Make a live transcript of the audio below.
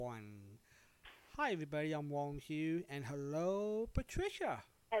Hi, everybody. I'm Walden Hughes, and hello, Patricia.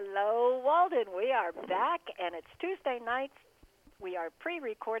 Hello, Walden. We are back, and it's Tuesday night. We are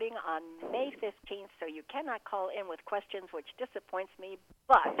pre-recording on May 15th, so you cannot call in with questions, which disappoints me.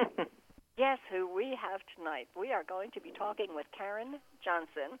 But guess who we have tonight? We are going to be talking with Karren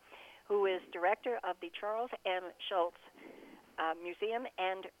Johnson, who is director of the Charles M. Schultz Museum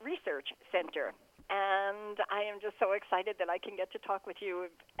and Research Center. And I am just so excited that I can get to talk with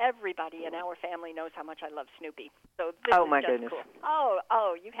you. Everybody in our family knows how much I love Snoopy. So this Oh, is my just goodness.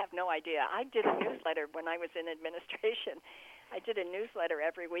 cool. You have no idea. I did a newsletter when I was in administration. I did a newsletter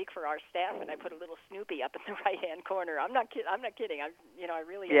every week for our staff, and I put a little Snoopy up in the right-hand corner. I'm not kidding. I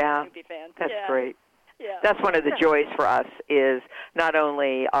really am a Snoopy fan. That's yeah. great. Yeah. That's one of the joys for us is not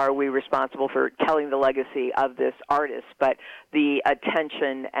only are we responsible for telling the legacy of this artist, but the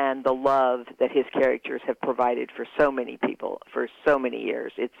attention and the love that his characters have provided for so many people for so many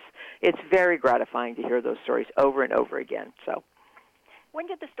years. It's very gratifying to hear those stories over and over again. So, when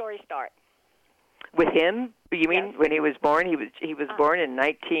did the story start? with him, you mean Yes. when he was born? He was born in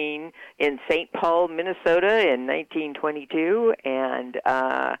St. Paul, Minnesota in 1922, and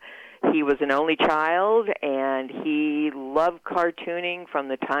he was an only child, and he loved cartooning from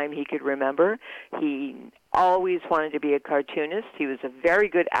the time he could remember. He always wanted to be a cartoonist. He was a very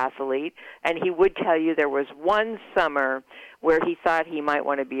good athlete, and he would tell you there was one summer where he thought he might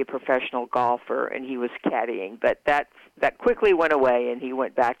want to be a professional golfer, and he was caddying, but that quickly went away, and he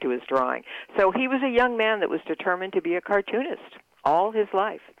went back to his drawing. So he was a young man that was determined to be a cartoonist all his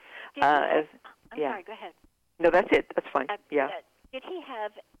life. I'm sorry, go ahead. No, that's it. That's fine. Yeah. Did he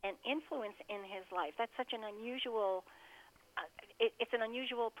have an influence in his life? That's such an unusual, it's an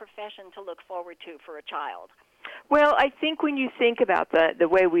unusual profession to look forward to for a child. Well, I think when you think about the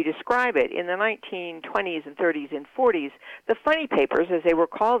way we describe it, in the 1920s and 30s and 40s, the funny papers, as they were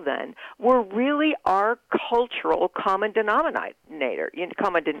called then, were really our cultural common denominator,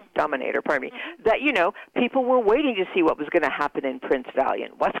 that, people were waiting to see what was going to happen in Prince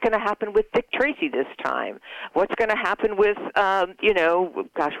Valiant. What's going to happen with Dick Tracy this time? What's going to happen with,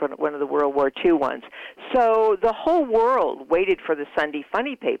 one of the World War II ones. So the whole world waited for the Sunday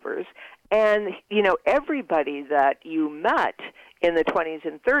funny papers. And, everybody that you met in the 20s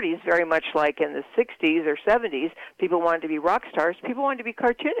and 30s, very much like in the 60s or 70s, people wanted to be rock stars, people wanted to be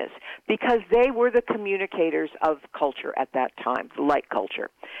cartoonists, because they were the communicators of culture at that time, light culture.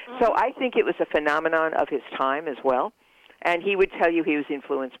 Mm-hmm. So I think it was a phenomenon of his time as well. And he would tell you he was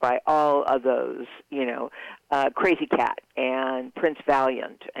influenced by all of those, Crazy Cat and Prince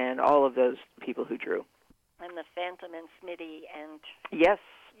Valiant and all of those people who drew. And the Phantom and Smitty and... Yes.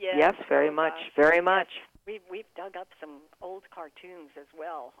 Yes, very much, very much. We've dug up some old cartoons as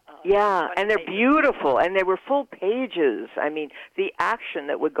well. And they're beautiful, and they were full pages. I mean, the action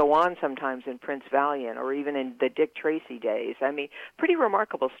that would go on sometimes in Prince Valiant or even in the Dick Tracy days. I mean, pretty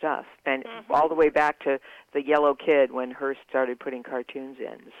remarkable stuff. And all the way back to the Yellow Kid when Hearst started putting cartoons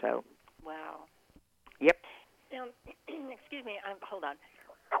in. So. Wow. Yep. Excuse me. Hold on.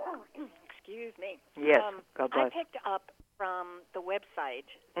 Excuse me. Yes. God bless. I picked up from the website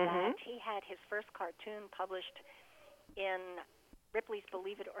Mm-hmm. that he had his first cartoon published in Ripley's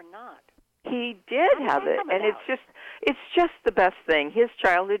Believe It or Not. He did have it, and it's just the best thing. His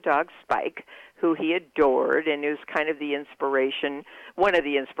childhood dog, Spike, who he adored, and it was kind of the inspiration, one of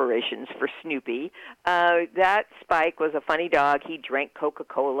the inspirations for Snoopy. That Spike was a funny dog. He drank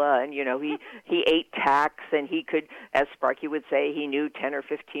Coca-Cola, and, he ate tacks, and he could, as Sparky would say, he knew 10 or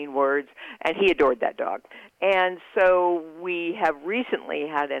 15 words, and he adored that dog. And so we have recently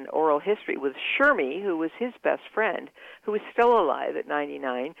had an oral history with Shermy, who was his best friend, who is still alive at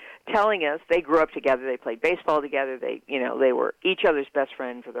 99, telling us they grew up together, they played baseball together, they were each other's best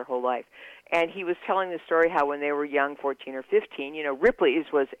friend for their whole life. And he was telling the story how when they were young, 14 or 15, Ripley's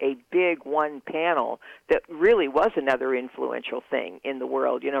was a big one panel that really was another influential thing in the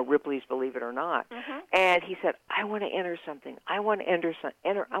world, Ripley's Believe It or Not. Mm-hmm. And he said, I want to enter something. I want to enter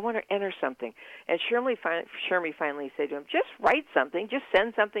something. And Shermy finally said to him, just write something, just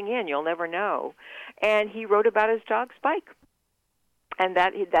send something in, you'll never know. And he wrote about his dog, Spike. And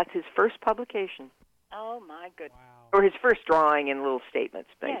that's his first publication. Oh, my goodness. Wow. Or his first drawing in little statements.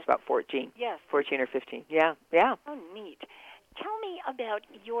 Yes. He's about 14. Yes. 14 or 15. Yeah. Oh, neat. Tell me about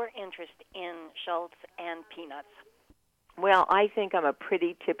your interest in Schultz and Peanuts. Well, I think I'm a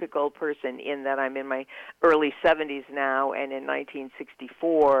pretty typical person in that I'm in my early 70s now, and in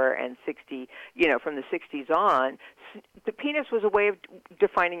 1964 and 60, from the 60s on, the Peanuts was a way of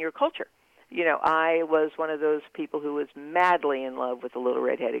defining your culture. I was one of those people who was madly in love with the little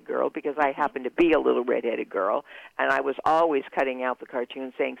redheaded girl because I happened to be a little redheaded girl, and I was always cutting out the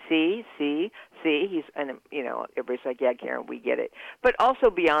cartoon saying, see, and everybody's like, yeah, Karren, we get it. But also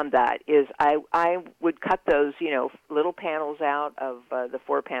beyond that is I would cut those, little panels out of the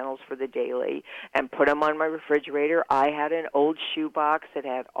 4 panels for the daily and put them on my refrigerator. I had an old shoebox that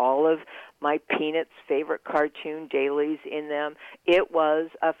had all of my Peanuts' favorite cartoon dailies in them. It was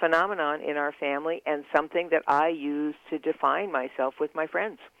a phenomenon in our family and something that I used to define myself with my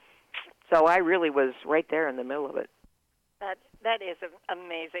friends. So I really was right there in the middle of it. That is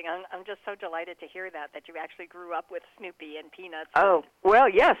amazing. I'm just so delighted to hear that you actually grew up with Snoopy and Peanuts. Oh, well,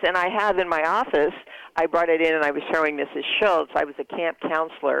 yes, and I have in my office. I brought it in and I was showing Mrs. Schultz. I was a camp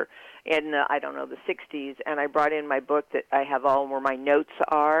counselor in the 60s, and I brought in my book that I have all where my notes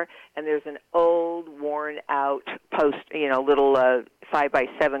are, and there's an old, worn-out little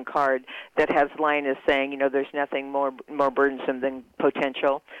 5x7 card that has Linus saying, there's nothing more burdensome than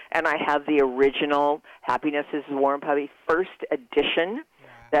potential, and I have the original Happiness is a Warm Puppy first edition.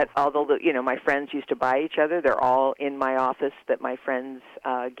 That although my friends used to buy each other, they're all in my office that my friends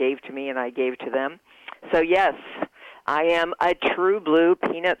gave to me and I gave to them. So yes, I am a true blue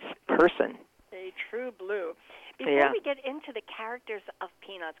Peanuts person. A true blue. Before we get into the characters of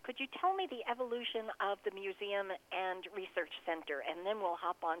Peanuts, could you tell me the evolution of the museum and research center, and then we'll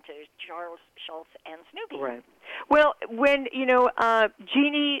hop on to Charles Schultz and Snoopy. Right. Well, when,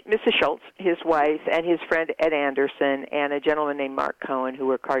 Jeannie, Mrs. Schultz, his wife, and his friend Ed Anderson, and a gentleman named Mark Cohen, who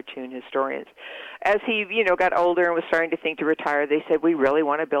were cartoon historians, as he, got older and was starting to think to retire, they said, we really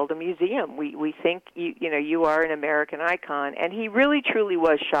want to build a museum. We think, you are an American icon. And he really, truly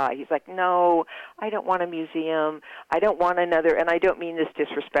was shy. He's like, no, I don't want a museum. I don't want another, and I don't mean this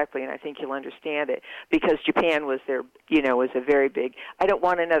disrespectfully, and I think you'll understand it, because Japan was their, was a very big, I don't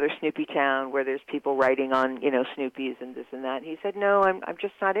want another Snoopy town where there's people writing on, Snoopys and this and that. And he said, no, I'm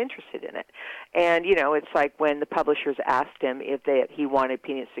just not interested in it. And, it's like when the publishers asked him if he wanted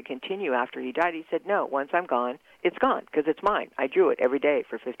Peanuts to continue after he died, he said, no, once I'm gone, it's gone, because it's mine. I drew it every day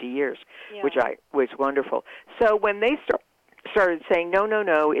for 50 years, which was wonderful. So when they started saying,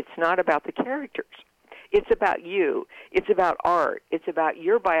 no, it's not about the characters. It's about you. It's about art. It's about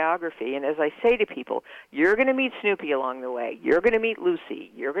your biography. And as I say to people, you're going to meet Snoopy along the way. You're going to meet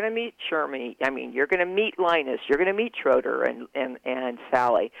Lucy. You're going to meet Shermie. You're going to meet Linus. You're going to meet Schroeder and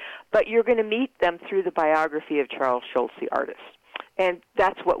Sally. But you're going to meet them through the biography of Charles Schultz, the artist. And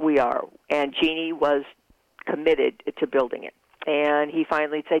that's what we are. And Jeannie was committed to building it. And he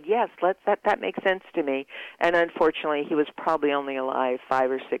finally said, yes, that makes sense to me. And unfortunately, he was probably only alive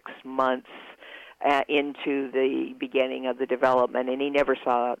 5 or 6 months into the beginning of the development, and he never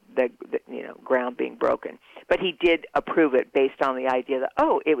saw the ground being broken. But he did approve it based on the idea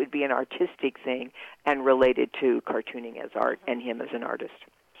that, it would be an artistic thing and related to cartooning as art and him as an artist.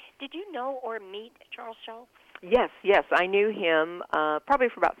 Did you know or meet Charles Schultz? Yes, I knew him probably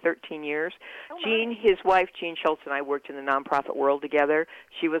for about 13 years. Jean, his wife, Jean Schultz, and I worked in the nonprofit world together.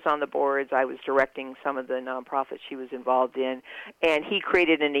 She was on the boards. I was directing some of the nonprofits she was involved in. And he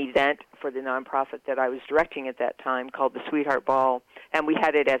created an event for the nonprofit that I was directing at that time called the Sweetheart Ball, and we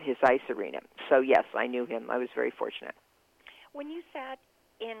had it at his ice arena. So, yes, I knew him. I was very fortunate. When you sat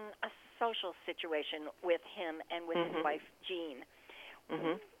in a social situation with him and with his wife, Jean,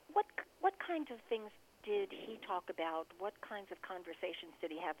 what kinds of things did he talk about? What kinds of conversations did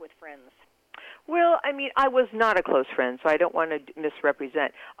he have with friends? Well, I was not a close friend, so I don't want to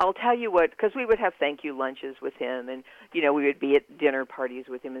misrepresent. I'll tell you what, because we would have thank you lunches with him, and, we would be at dinner parties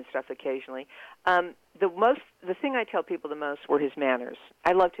with him and stuff occasionally. The thing I tell people the most were his manners.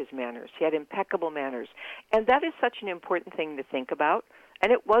 I loved his manners. He had impeccable manners. And that is such an important thing to think about.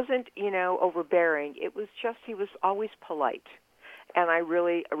 And it wasn't, overbearing. It was just he was always polite. And I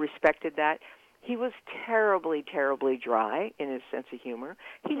really respected that. He was terribly, terribly dry in his sense of humor.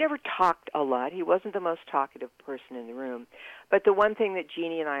 He never talked a lot. He wasn't the most talkative person in the room. But the one thing that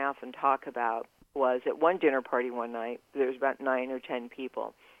Jeannie and I often talk about was at one dinner party one night, there was about 9 or 10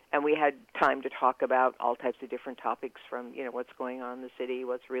 people, and we had time to talk about all types of different topics from, what's going on in the city,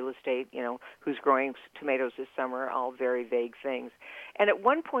 what's real estate, who's growing tomatoes this summer, all very vague things. And at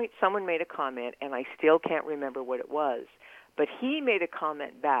one point, someone made a comment, and I still can't remember what it was, but he made a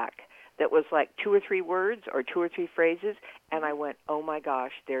comment back that was like 2 or 3 words or 2 or 3 phrases, and I went, oh my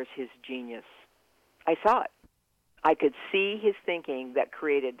gosh, there's his genius. I saw it. I could see his thinking that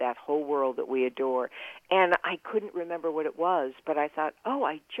created that whole world that we adore. And I couldn't remember what it was, but I thought,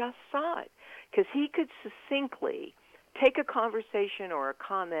 I just saw it. Because he could succinctly take a conversation or a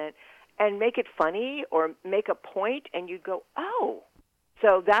comment and make it funny or make a point, and you'd go,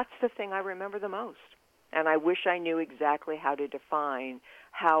 So that's the thing I remember the most. And I wish I knew exactly how to define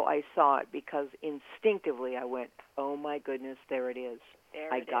how I saw it, because instinctively I went, oh, my goodness, there it is.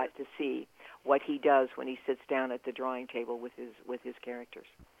 I got to see what he does when he sits down at the drawing table with his characters.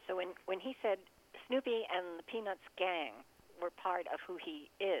 So when he said Snoopy and the Peanuts gang were part of who he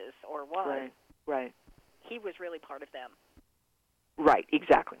is or was, right. He was really part of them. Right,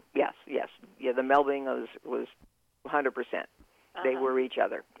 exactly. Yes. Yeah, the melding was 100%. They were each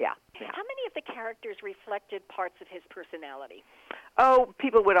other. Yeah. How many of the characters reflected parts of his personality? Oh,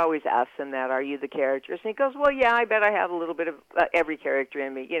 people would always ask him that, are you the characters? And he goes, well, yeah, I bet I have a little bit of every character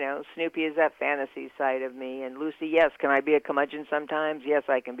in me. You know, Snoopy is that fantasy side of me. And Lucy, yes, can I be a curmudgeon sometimes? Yes,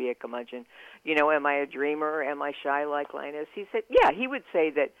 I can be a curmudgeon. You know, am I a dreamer? Am I shy like Linus? He said, yeah, he would say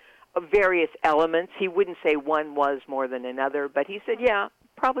that various elements. He wouldn't say one was more than another, but he said, yeah,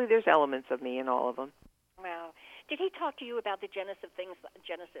 probably there's elements of me in all of them. Wow. Did he talk to you about the genesis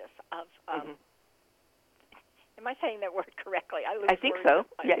of am I saying that word correctly? I think so.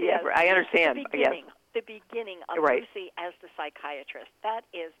 Yeah, I understand. The beginning of Lucy as the psychiatrist. That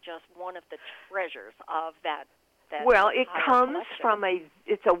is just one of the treasures of that. Well, it comes from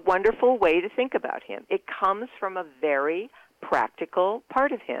it's a wonderful way to think about him. It comes from a very practical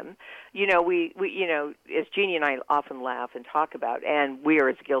part of him. You know, we as Jeannie and I often laugh and talk about, and we are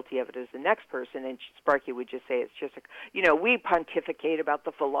as guilty of it as the next person, and Sparky would just say it's just, we pontificate about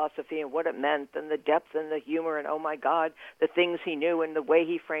the philosophy and what it meant and the depth and the humor and, oh, my God, the things he knew and the way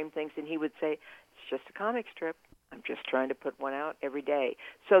he framed things, and he would say, it's just a comic strip. I'm just trying to put one out every day.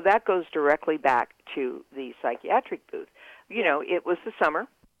 So that goes directly back to the psychiatric booth. You know, it was the summer.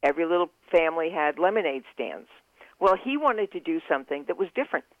 Every little family had lemonade stands. Well, he wanted to do something that was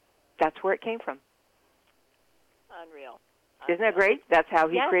different. That's where it came from. Unreal. Isn't that great? That's how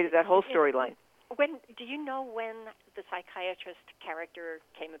he created that whole storyline. Do you know when the psychiatrist character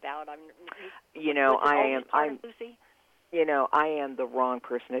came about? I'm Lucy? I am the wrong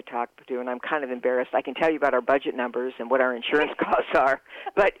person to talk to, and I'm kind of embarrassed. I can tell you about our budget numbers and what our insurance costs are,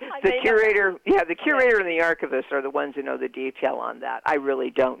 but the curator and the archivist are the ones who know the detail on that. I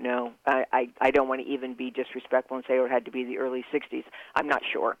really don't know. I don't want to even be disrespectful and say it had to be the early 60s. I'm not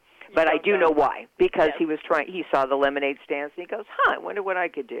sure. But I do know why, because he saw the lemonade stands, and he goes, I wonder what I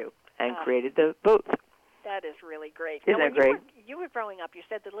could do, and created the booth. That is really great. Isn't that great? You were growing up, you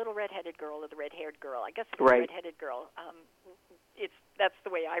said the little red-headed girl or the red-haired girl. I guess it's the red-headed girl. That's the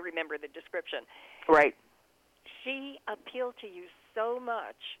way I remember the description. Right. She appealed to you so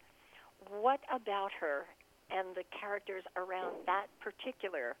much. What about her and the characters around that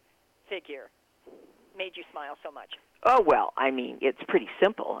particular figure made you smile so much? Oh, well, I mean, it's pretty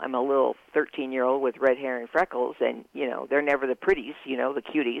simple. I'm a little 13-year-old with red hair and freckles, and, they're never the pretties, the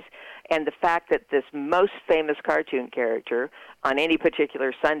cuties. And the fact that this most famous cartoon character on any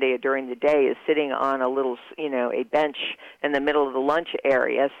particular Sunday during the day is sitting on a little, a bench in the middle of the lunch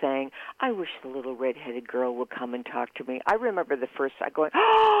area saying, I wish the little red-headed girl would come and talk to me. I remember the first time going,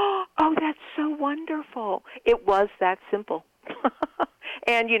 oh, that's so wonderful. It was that simple.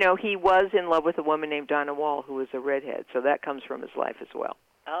 And, he was in love with a woman named Donna Wall, who was a redhead, so that comes from his life as well.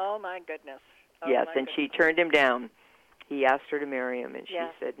 Oh, my goodness. She turned him down. He asked her to marry him, and she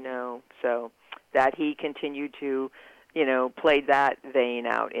said no. So that he continued to, play that vein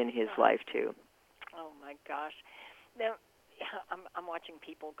out in his life, too. Oh, my gosh. Now, I'm watching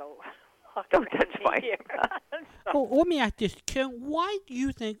people go. Oh, that's fine. Well, let me ask this, Karen. Why do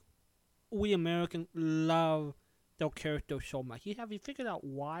you think we Americans love their characters so much? Have you figured out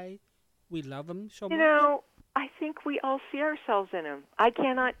why we love them so much? I think we all see ourselves in him. I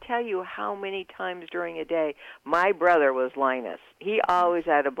cannot tell you how many times during a day my brother was Linus. He always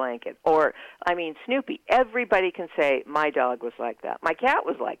had a blanket. Or, Snoopy. Everybody can say, my dog was like that. My cat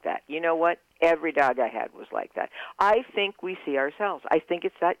was like that. You know what? Every dog I had was like that. I think we see ourselves. I think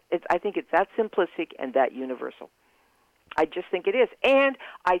it's that simplistic and that universal. I just think it is. And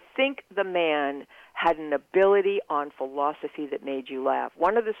I think the man had an ability on philosophy that made you laugh.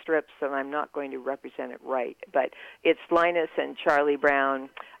 One of the strips, and I'm not going to represent it right, but it's Linus and Charlie Brown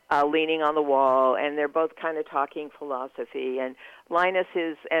leaning on the wall, and they're both kind of talking philosophy. And Linus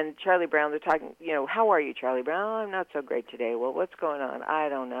and Charlie Brown, they're talking, how are you, Charlie Brown? Oh, I'm not so great today. Well, what's going on? I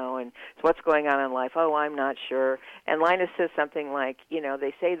don't know. And what's going on in life? Oh, I'm not sure. And Linus says something like,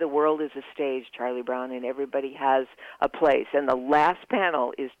 they say the world is a stage, Charlie Brown, and everybody has a place. And the last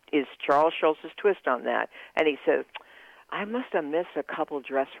panel is Charles Schultz's twist on that. And he says, I must have missed a couple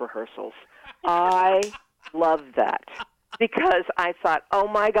dress rehearsals. I love that. Because I thought, oh,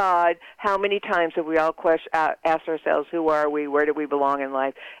 my God, how many times have we all asked ourselves, who are we, where do we belong in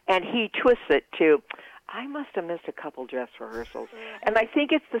life? And he twists it to, I must have missed a couple dress rehearsals. And I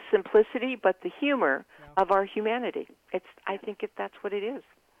think it's the simplicity but the humor of our humanity. I think that's what it is.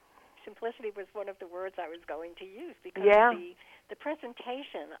 Simplicity was one of the words I was going to use because the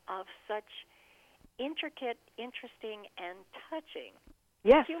presentation of such intricate, interesting, and touching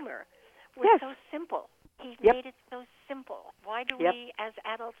humor was so simple. He made it so simple. Why do we, as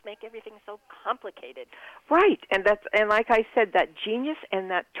adults, make everything so complicated? Right, and like I said, that genius and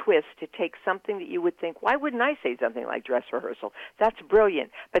that twist to take something that you would think, why wouldn't I say something like dress rehearsal? That's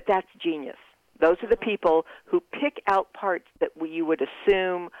brilliant, but that's genius. Those are the people who pick out parts that you would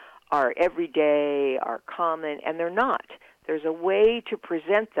assume are everyday, are common, and they're not. There's a way to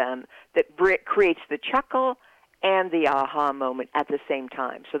present them that creates the chuckle and the aha moment at the same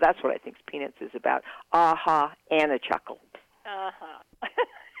time. So that's what I think Peanuts is about, aha and a chuckle.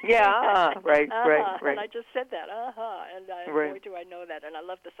 Yeah, right. And I just said that, and boy, do I know that. And I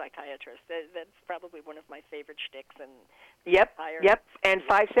love The Psychiatrist. That's probably one of my favorite shticks. And Yep, and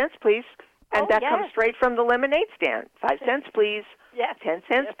 5 cents, please. And that comes straight from the lemonade stand. 5 cents, please. Yes. 10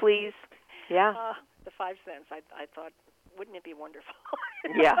 cents, please. Yeah. The 5 cents. I thought, wouldn't it be wonderful?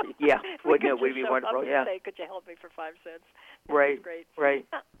 Yeah. Wouldn't it be wonderful? Yeah. Say, could you help me for 5 cents? Right. Great. Right.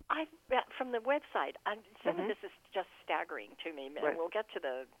 From the website, some of this is just staggering to me. And we'll get to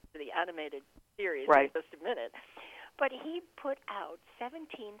the animated series in just a minute. But he put out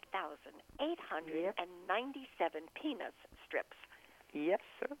 17,897 Peanuts strips. Yes,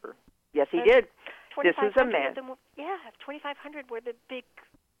 sir. Yes, he did. This is a man. 2,500 were the big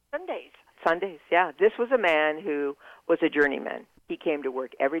Sundays. This was a man who was a journeyman. He came to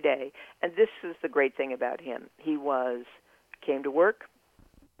work every day, and this is the great thing about him. He came to work,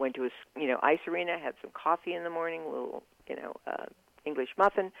 went to his ice arena, had some coffee in the morning, a little English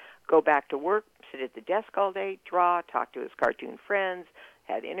muffin, go back to work, sit at the desk all day, draw, talk to his cartoon friends,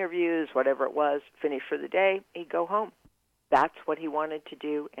 had interviews, whatever it was, finish for the day, he'd go home. That's what he wanted to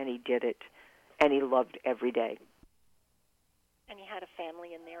do, and he did it. And he loved every day. And he had a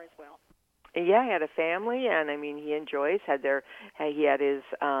family in there as well. Yeah, he had a family, and he and Joyce he had his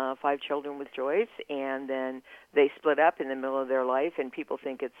 5 children with Joyce, and then they split up in the middle of their life, and people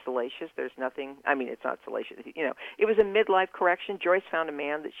think it's salacious. There's nothing, it's not salacious. It was a midlife correction. Joyce found a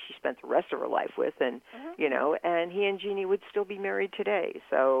man that she spent the rest of her life with, and, and he and Jeannie would still be married today.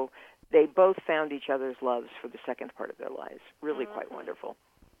 So they both found each other's loves for the second part of their lives. Really quite wonderful.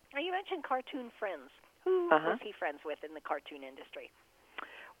 Now, you mentioned cartoon friends. Who was he friends with in the cartoon industry?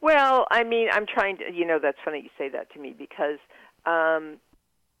 Well, I'm trying to, that's funny you say that to me because I'm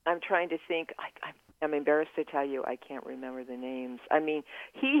trying to think. I'm embarrassed to tell you I can't remember the names.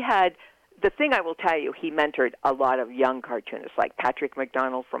 He had, the thing I will tell you, he mentored a lot of young cartoonists, like Patrick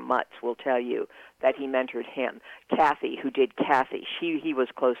McDonald from Mutts will tell you that he mentored him. Kathy, who did Kathy, he was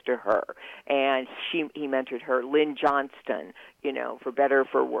close to her, and he mentored her. Lynn Johnston, for better or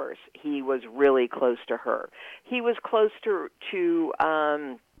for worse, he was really close to her. He was close to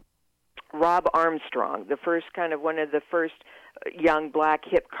Rob Armstrong, one of the first young black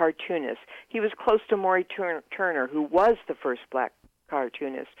hip cartoonists. He was close to Maury Turner, who was the first black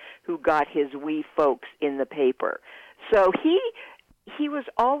cartoonist who got his wee folks in the paper. So he was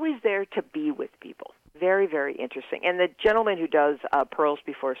always there to be with people. Very, very interesting. And the gentleman who does Pearls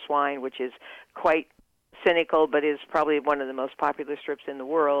Before Swine, which is quite cynical but is probably one of the most popular strips in the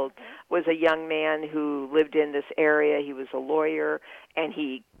world, was a young man who lived in this area. He was a lawyer, and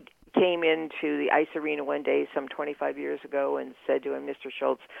he came into the ice arena one day some 25 years ago and said to him, Mr.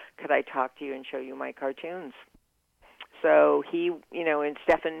 Schultz, could I talk to you and show you my cartoons? So he, and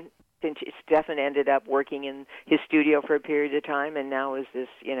Stefan ended up working in his studio for a period of time and now is this,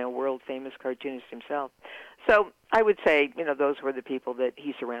 world-famous cartoonist himself. So I would say, those were the people that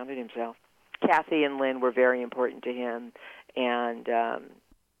he surrounded himself. Kathy and Lynn were very important to him, and, I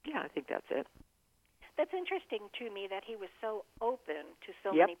think that's it. That's interesting to me that he was so open to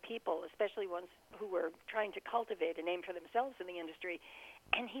so many people, especially ones who were trying to cultivate a name for themselves in the industry,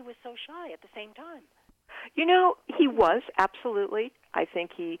 and he was so shy at the same time. He was, absolutely. I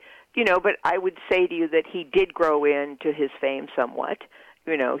think he, but I would say to you that he did grow into his fame somewhat.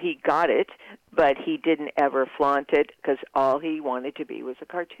 He got it, but he didn't ever flaunt it because all he wanted to be was a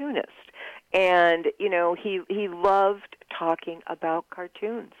cartoonist. And, he loved talking about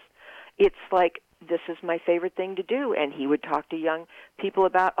cartoons. It's like, this is my favorite thing to do. And he would talk to young people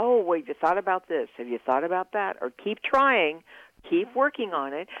about, have you thought about this? Have you thought about that? Or keep trying, keep working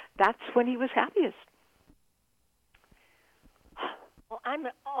on it. That's when he was happiest. Well, I'm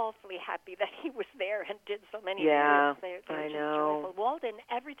awfully happy that he was there and did so many things. They're I just know. Joyful. Walden,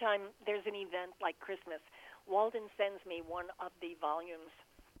 every time there's an event like Christmas, Walden sends me one of the volumes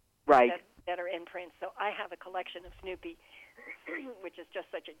that are in print. So I have a collection of Snoopy, which is just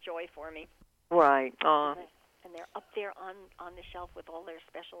such a joy for me. Right. And they're up there on the shelf with all their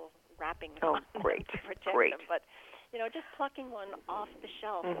special wrappings on great. To protect great. them. But, just plucking one off the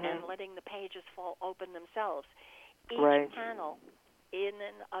shelf and letting the pages fall open themselves. Each panel in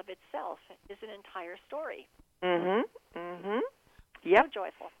and of itself is an entire story. Yep. So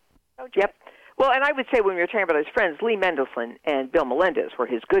joyful. So joyful. Yep. Well, and I would say when we were talking about his friends, Lee Mendelsohn and Bill Melendez were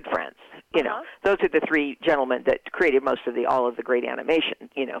his good friends. You know, those are the three gentlemen that created most of all of the great animation,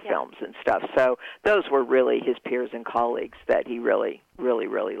 films and stuff. So those were really his peers and colleagues that he really, really,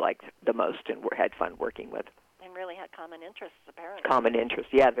 really liked the most and had fun working with. And really had common interests, apparently. Common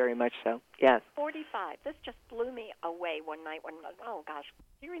interests, yeah, very much so. Yes. 45. This just blew me away one night when, oh gosh,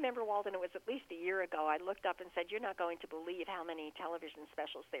 do you remember, Walden? It was at least a year ago. I looked up and said, "You're not going to believe how many television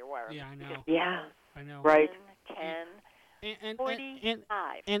specials there were." Yeah, I know. Yeah, I know. Right. 10,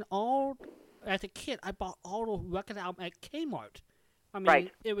 45. And all, as a kid, I bought all the record albums at Kmart. I mean,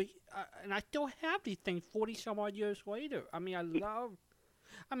 right. It was, and I still have these things 40 some odd years later. I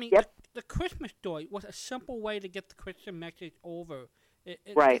mean, the Christmas story was a simple way to get the Christian message over.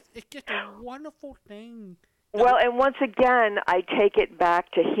 Right. It's just a wonderful thing. Well, and once again, I take it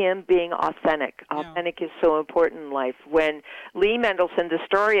back to him being authentic. Authentic is so important in life. When Lee Mendelsohn, the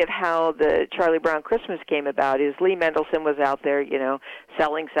story of how the Charlie Brown Christmas came about is Lee Mendelsohn was out there,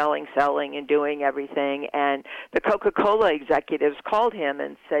 selling, and doing everything. And the Coca-Cola executives called him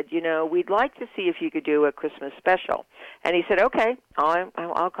and said, we'd like to see if you could do a Christmas special. And he said, okay,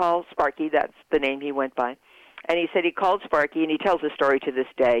 I'll call Sparky. That's the name he went by. And he said he called Sparky, and he tells the story to this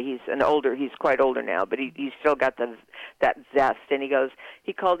day. He's quite older now, but he's still got that zest. And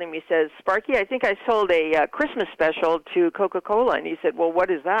he called him, he says, "Sparky, I think I sold a Christmas special to Coca-Cola." And he said, "Well,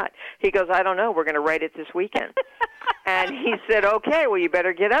 what is that?" He goes, "I don't know. We're going to write it this weekend." And he said, "Okay, well, you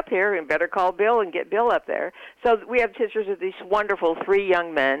better get up here and better call Bill and get Bill up there." So we have pictures of these wonderful three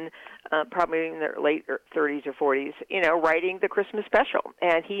young men, probably in their late 30s or 40s, writing the Christmas special.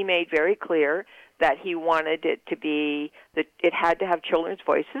 And he made very clear that he wanted it to be that it had to have children's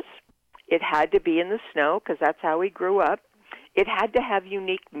voices. It had to be in the snow because that's how he grew up. It had to have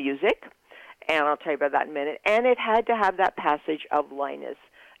unique music, and I'll tell you about that in a minute. And it had to have that passage of Linus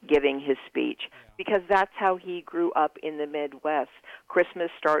giving his speech because that's how he grew up in the Midwest.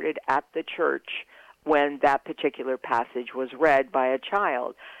 Christmas started at the church when that particular passage was read by a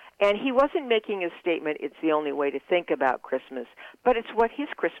child. And he wasn't making a statement, it's the only way to think about Christmas, but it's what his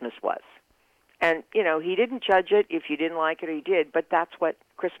Christmas was. And, he didn't judge it if you didn't like it or you did, but that's what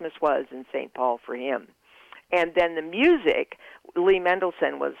Christmas was in St. Paul for him. And then the music, Lee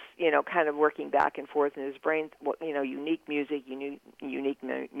Mendelsohn was, kind of working back and forth in his brain, unique music,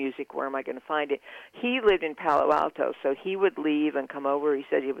 where am I going to find it? He lived in Palo Alto, so he would leave and come over. He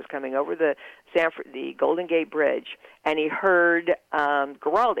said he was coming over the Golden Gate Bridge, and he heard Vince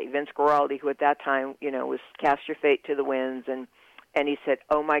Guaraldi, who at that time, was Cast Your Fate to the Winds, and he said,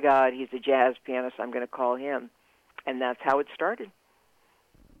 "Oh, my God, he's a jazz pianist. I'm going to call him." And that's how it started.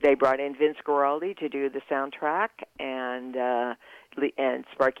 They brought in Vince Guaraldi to do the soundtrack, and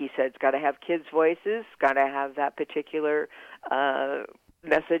Sparky said, it's got to have kids' voices, got to have that particular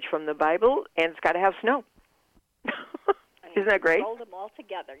message from the Bible, and it's got to have snow. Isn't that great? Roll them all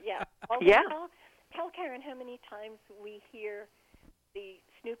together, yeah. Yeah. Tell Karren how many times we hear the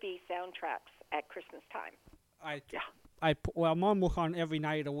Snoopy soundtracks at Christmas time. I'm almost on every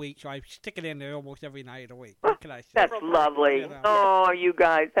night of the week, so I stick it in there almost every night of the week. What can I say? That's lovely. Oh, you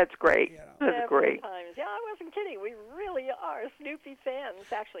guys, that's great. That's great. Times. Yeah, I wasn't kidding. We really are Snoopy fans.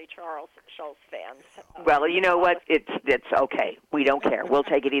 Actually, Schultz fans. Well, you know what? It's okay. We don't care. We'll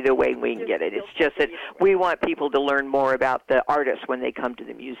take it either way we can get it. It's just that we want people to learn more about the artists when they come to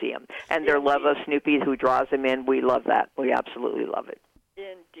the museum. And their love of Snoopy, who draws them in, we love that. We absolutely love it.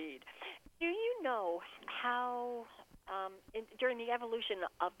 Indeed. Do you know how... during the evolution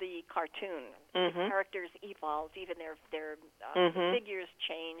of the cartoon, the characters evolved, even their figures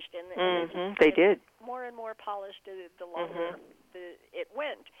changed, and they did. More and more polished the longer it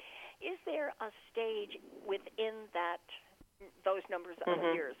went. Is there a stage within those numbers of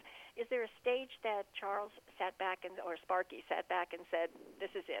years? Is there a stage that Charles sat back or Sparky sat back and said,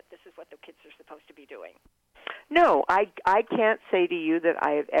 "This is it. This is what the kids are supposed to be doing"? No, I can't say to you that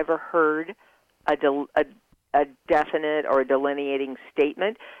I have ever heard a definite or a delineating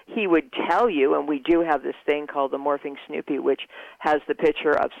statement. He would tell you, and we do have this thing called the Morphing Snoopy, which has the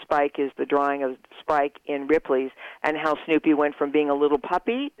picture of Spike, is the drawing of Spike in Ripley's, and how Snoopy went from being a little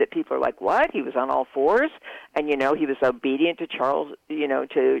puppy that people are like, what? He was on all fours, and, you know, he was obedient to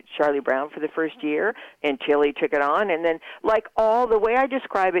to Charlie Brown for the first year until he took it on. And then, like, all the way I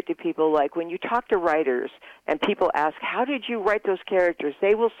describe it to people, like when you talk to writers and people ask, how did you write those characters?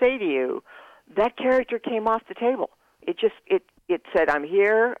 They will say to you, that character came off the table. It said, I'm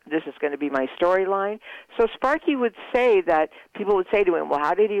here, this is going to be my storyline. So Sparky would say that, people would say to him, well,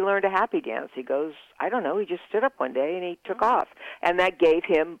 how did he learn to happy dance? He goes, I don't know, he just stood up one day and he took off. And that gave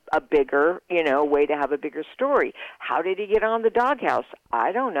him a bigger, way to have a bigger story. How did he get on the doghouse?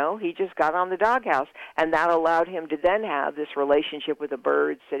 I don't know, he just got on the doghouse. And that allowed him to then have this relationship with a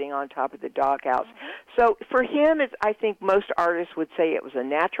bird sitting on top of the doghouse. So for him, I think most artists would say it was a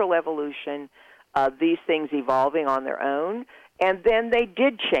natural evolution of these things evolving on their own. And then they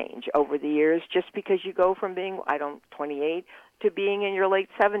did change over the years, just because you go from being, 28 to being in your late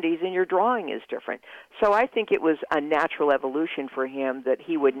 70s, and your drawing is different. So I think it was a natural evolution for him, that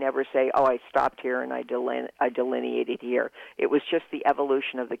he would never say, oh, I stopped here and I delineated here. It was just the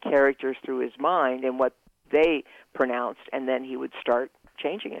evolution of the characters through his mind and what they pronounced, and then he would start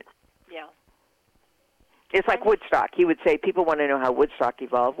changing it. Yeah. It's like Woodstock. He would say, people want to know how Woodstock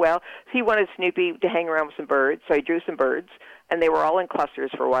evolved. Well, he wanted Snoopy to hang around with some birds, so he drew some birds, and they were all in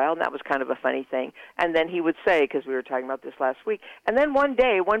clusters for a while, and that was kind of a funny thing. And then he would say, because we were talking about this last week, and then one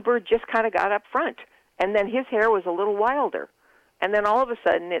day, one bird just kind of got up front, and then his hair was a little wilder. And then all of a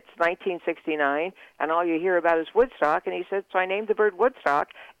sudden, it's 1969, and all you hear about is Woodstock, and he said, so I named the bird Woodstock,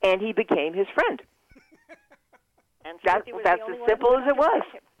 and he became his friend. And that's as simple as it was.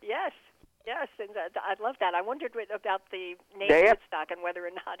 Yes. Yes, and I love that. I wondered about the name Woodstock and whether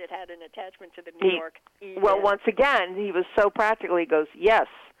or not it had an attachment to the New York. Well, once again, he was so practical. He goes, yes,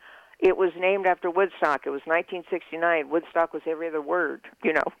 it was named after Woodstock. It was 1969. Woodstock was every other word,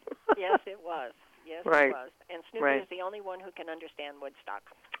 Yes, it was. Yes, right. It was. And Snoopy is the only one who can understand Woodstock.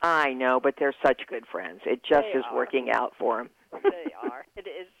 I know, but they're such good friends. It just is working out for them. They are. It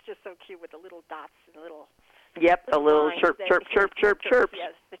is just so cute with the little dots and the little... Yep, a little chirp, chirp, chirp, chirp, chirp.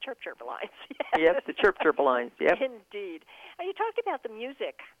 Yes, the chirp, chirp lines. Yes, the chirp, chirp lines. Yep. Indeed. You talked about the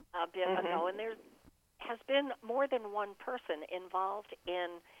music a bit ago, and there has been more than one person involved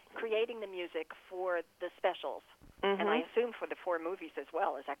in creating the music for the specials, and I assume for the 4 movies as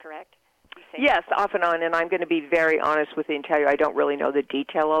well. Is that correct? Yes, off and on, and I'm going to be very honest with you and tell you I don't really know the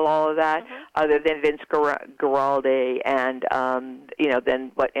detail of all of that, other than Vince Guaraldi and,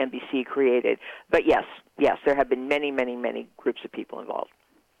 then what NBC created. But yes, there have been many, many, many groups of people involved.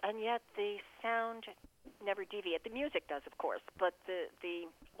 And yet the sound never deviates. The music does, of course, but the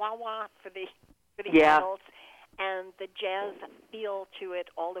wah-wah for the adults and the jazz feel to it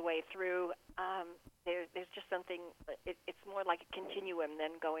all the way through. There's just something, it's more like a continuum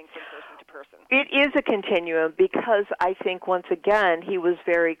than going from person to person. It is a continuum because I think, once again, he was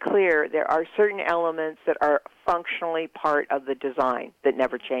very clear. There are certain elements that are functionally part of the design that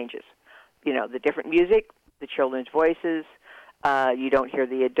never changes. The different music, the children's voices, you don't hear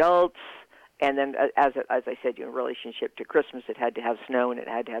the adults, and then, as I said, in relationship to Christmas, it had to have snow and it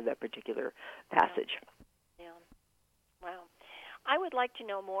had to have that particular passage. Yeah. Wow. I would like to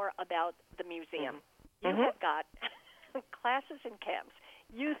know more about the museum. You have got classes and camps,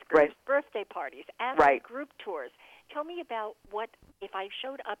 youth groups, birthday parties, group tours. Tell me about what, if I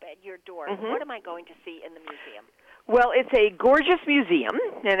showed up at your door, what am I going to see in the museum? Well, it's a gorgeous museum,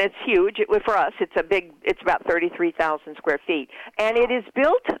 and it's huge. For us, it's about 33,000 square feet. And it is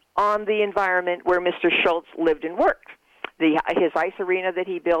built on the environment where Mr. Schultz lived and worked. His ice arena that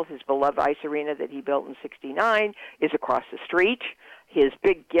he built, his beloved ice arena that he built in '69, is across the street. His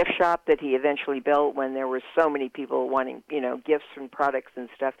big gift shop that he eventually built when there were so many people wanting, gifts and products and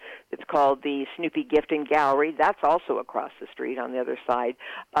stuff, it's called the Snoopy Gift and Gallery. That's also across the street on the other side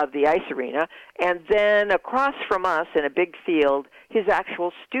of the ice arena. And then across from us in a big field, his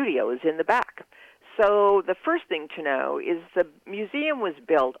actual studio is in the back. So the first thing to know is the museum was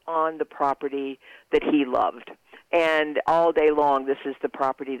built on the property that he loved. And all day long, this is the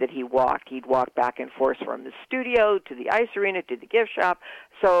property that he walked. He'd walk back and forth from the studio to the ice arena to the gift shop.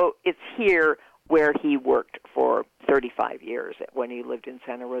 So it's here where he worked for 35 years when he lived in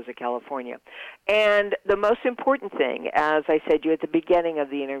Santa Rosa, California. And the most important thing, as I said to you at the beginning of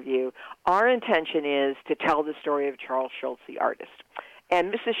the interview, our intention is to tell the story of Charles Schultz, the artist.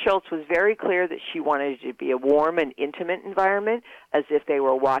 And Mrs. Schultz was very clear that she wanted it to be a warm and intimate environment, as if they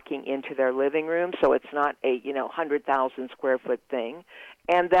were walking into their living room, so it's not a 100,000 square foot thing,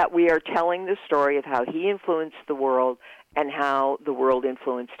 and that we are telling the story of how he influenced the world and how the world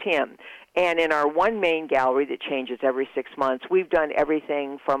influenced him. And in our one main gallery that changes every 6 months, we've done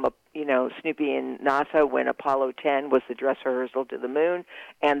everything from Snoopy and NASA when Apollo 10 was the dress rehearsal to the moon,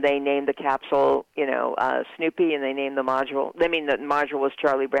 and they named the capsule, Snoopy, and they named the module. The module was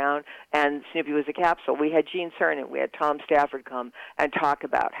Charlie Brown, and Snoopy was a capsule. We had Gene Cernan, we had Tom Stafford come and talk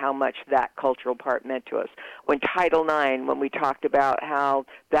about how much that cultural part meant to us. When Title IX, when we talked about how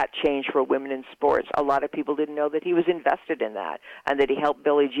that changed for women in sports, a lot of people didn't know that he was invested in that, and that he helped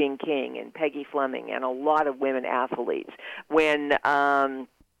Billie Jean King and Peggy Fleming and a lot of women athletes. When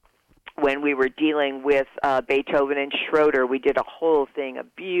we were dealing with Beethoven and Schroeder, we did a whole thing, a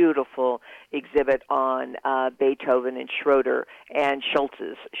beautiful exhibit on Beethoven and Schroeder and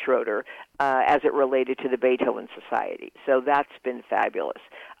Schultz's Schroeder as it related to the Beethoven Society. So that's been fabulous.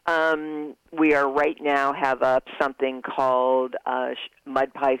 We are right now have up something called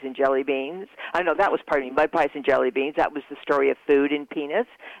Mud Pies and Jelly Beans. Mud Pies and Jelly Beans. That was the story of food and peanuts,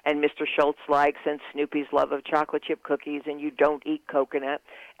 and Mr. Schultz likes and Snoopy's love of chocolate chip cookies, and you don't eat coconut.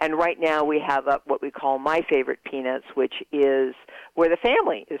 And right now we have up what we call My Favorite Peanuts, which is where the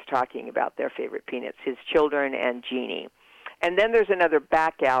family is talking about their favorite peanuts, his children and Jeannie. And then there's another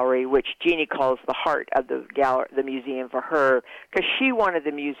back gallery, which Jeannie calls the heart of the museum for her, because she wanted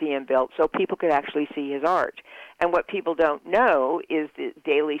the museum built so people could actually see his art. And what people don't know is the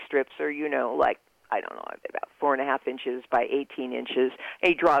daily strips are, about 4.5 inches by 18 inches. And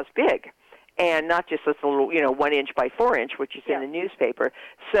he draws big. And not just this little, 1 inch by 4 inch, which is in the newspaper.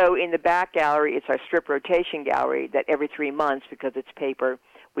 So in the back gallery, it's our strip rotation gallery that every 3 months, because it's paper,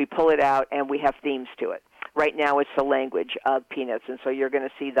 we pull it out and we have themes to it. Right now it's the language of Peanuts, and so you're going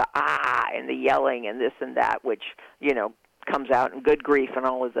to see the and the yelling and this and that, which, comes out in Good Grief and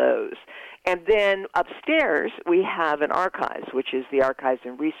all of those. And then upstairs we have an archives, which is the Archives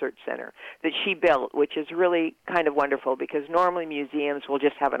and Research Center that she built, which is really kind of wonderful because normally museums will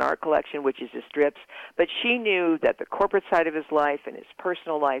just have an art collection, which is his strips, but she knew that the corporate side of his life and his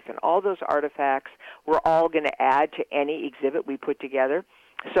personal life and all those artifacts were all going to add to any exhibit we put together.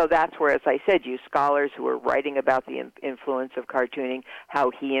 So that's where, as I said, you scholars who are writing about the influence of cartooning, how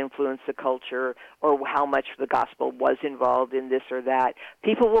he influenced the culture, or how much the gospel was involved in this or that,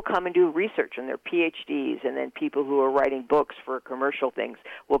 people will come and do research in their PhDs, and then people who are writing books for commercial things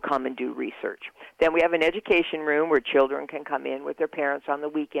will come and do research. Then we have an education room where children can come in with their parents on the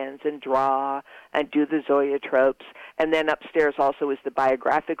weekends and draw and do the zoetropes. And then upstairs also is the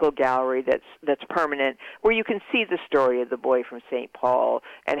biographical gallery that's permanent, where you can see the story of the boy from St. Paul,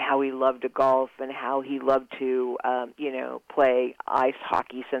 and how he loved to golf and how he loved to, play ice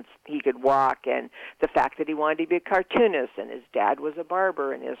hockey since he could walk, and the fact that he wanted to be a cartoonist, and his dad was a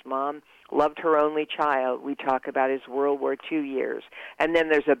barber, and his mom loved her only child. We talk about his World War II years. And then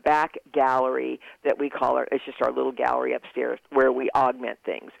there's a back gallery that we call it's just our little gallery upstairs where we augment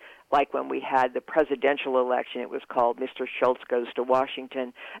things. Like when we had the presidential election, it was called Mr. Schultz Goes to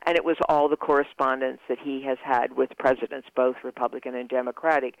Washington, and it was all the correspondence that he has had with presidents, both Republican and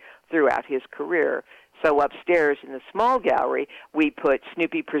Democratic, throughout his career. So upstairs in the small gallery, we put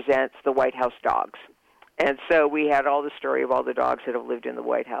Snoopy Presents the White House Dogs. And so we had all the story of all the dogs that have lived in the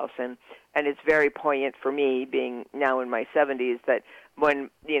White House. And it's very poignant for me, being now in my 70s, that when,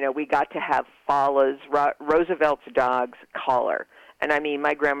 we got to have Fala's, Roosevelt's dog's collar. And I mean,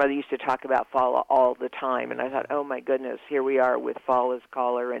 my grandmother used to talk about Fala all the time, and I thought, oh my goodness, here we are with Fala's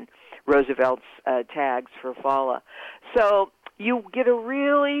collar and Roosevelt's tags for Fala. So you get a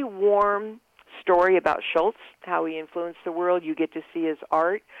really warm story about Schultz, how he influenced the world. You get to see his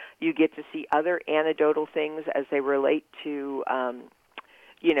art. You get to see other anecdotal things as they relate to,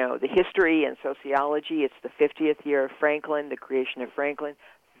 the history and sociology. It's the 50th year of Franklin, the creation of Franklin,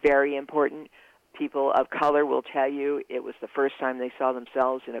 very important. People of color will tell you it was the first time they saw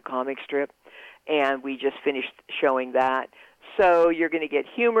themselves in a comic strip, and we just finished showing that. So you're going to get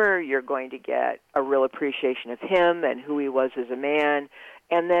humor, you're going to get a real appreciation of him and who he was as a man,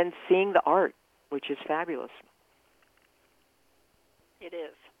 and then seeing the art, which is fabulous. It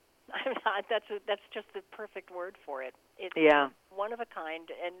is. That's just the perfect word for it. It's one of a kind,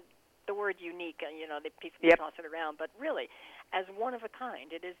 and the word unique, people toss it around, but really, as one of a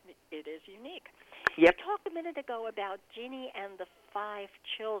kind, it is unique. Yep. You talked a minute ago about Jeannie and the 5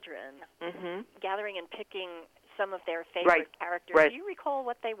 children gathering and picking some of their favorite characters. Right. Do you recall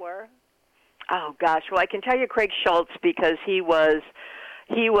what they were? Oh, gosh. Well, I can tell you Craig Schultz because he was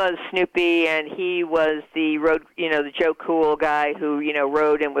He was Snoopy, and he was the road, the Joe Cool guy who,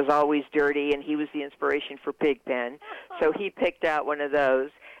 rode and was always dirty, and he was the inspiration for Pigpen. So he picked out one of those.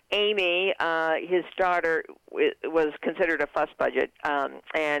 Amy, his daughter, was considered a fuss budget,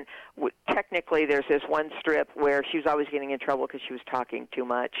 and technically there's this one strip where she was always getting in trouble because she was talking too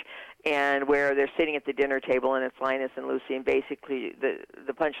much, and where they're sitting at the dinner table, and it's Linus and Lucy, and basically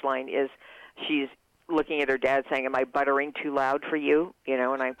the punchline is she's looking at her dad saying, "Am I buttering too loud for you?"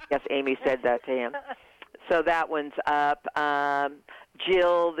 And I guess Amy said that to him. So that one's up.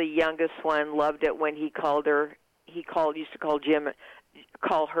 Jill, the youngest one, loved it when he used to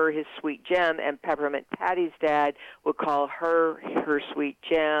call her his sweet gem, and Peppermint Patty's dad would call her sweet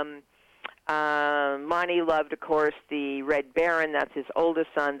gem. Monty loved, of course, the Red Baron. That's his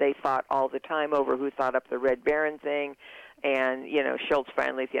oldest son. They fought all the time over who thought up the Red Baron thing. And, Schultz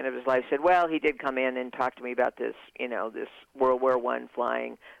finally at the end of his life said, well, he did come in and talk to me about this, this World War I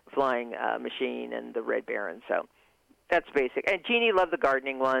flying machine and the Red Baron. So that's basic. And Jeannie loved the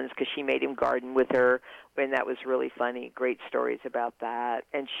gardening ones because she made him garden with her, and that was really funny. Great stories about that.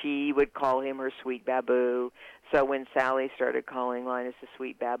 And she would call him her sweet baboo. So when Sally started calling Linus a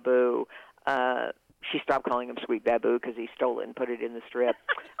sweet baboo, she stopped calling him sweet baboo because he stole it and put it in the strip.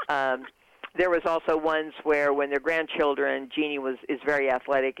 There was also ones where when their grandchildren, Jeannie is very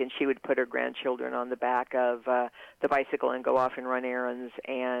athletic, and she would put her grandchildren on the back of the bicycle and go off and run errands.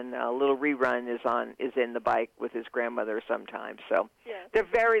 And a little rerun is in the bike with his grandmother sometimes. So They're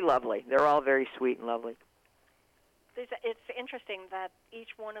very lovely. They're all very sweet and lovely. It's interesting that each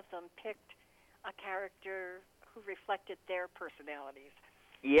one of them picked a character who reflected their personalities.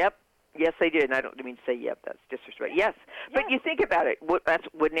 Yep. Yes, they did. And I don't mean to say yep. That's disrespect. Yes. But you think about it.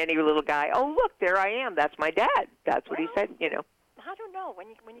 Wouldn't any little guy, oh, look, there I am. That's my dad. That's what he said, I don't know.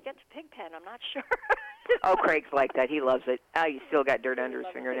 When you get to Pigpen, I'm not sure. Oh, Craig's like that. He loves it. He's still got dirt under his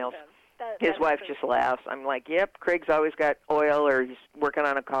fingernails. His wife just laughs. I'm like, yep, Craig's always got oil, or he's working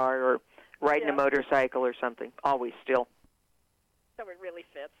on a car or riding a motorcycle or something. Always still. So it really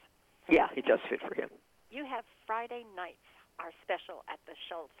fits. Yeah, it does fit for him. You have Friday nights are special at the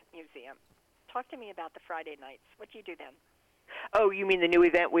Schultz Museum. Talk to me about the Friday nights. What do you do then? Oh, you mean the new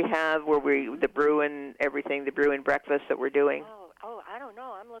event we have where the brew and everything, the brew and breakfast that we're doing? Oh, I don't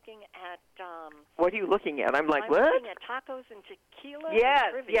know. I'm looking at... what are you looking at? I'm what? I'm looking at tacos and tequila.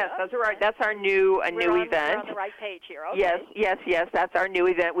 Yes, that's our new event. We're on the right page here. Okay. Yes. That's our new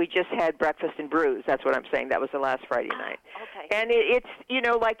event. We just had breakfast and brews. That's what I'm saying. That was the last Friday night. Okay. And it's,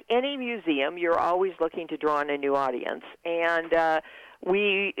 like any museum, you're always looking to draw in a new audience. And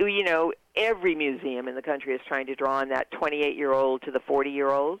every museum in the country is trying to draw on that 28-year-old to the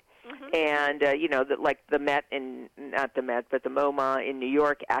 40-year-old. Mm-hmm. And, like the Met, not the Met, but the MoMA in New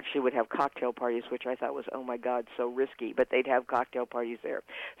York actually would have cocktail parties, which I thought was, oh, my God, so risky. But they'd have cocktail parties there.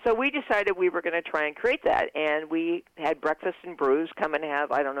 So we decided we were going to try and create that. And we had breakfast and brews, come and have,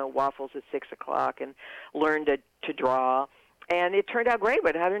 waffles at 6 o'clock and learn to draw. And it turned out great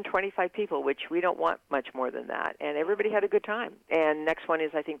with 125 people, which we don't want much more than that. And everybody had a good time. And next one is,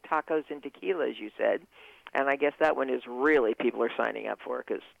 I think, tacos and tequila, as you said. And I guess that one is really people are signing up for,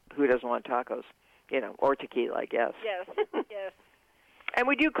 because who doesn't want tacos, or tequila, I guess. Yes, yes. And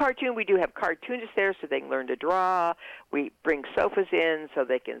we do cartoon. We do have cartoonists there so they can learn to draw. We bring sofas in so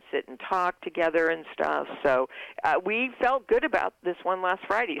they can sit and talk together and stuff. So we felt good about this one last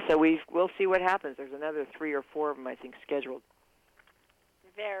Friday. So we'll see what happens. There's another 3 or 4 of them, I think, scheduled.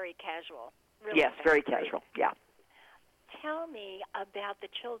 Very casual. Really yes, very casual, yeah. Tell me about the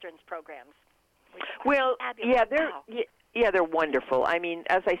children's programs. Well, they're wonderful. I mean,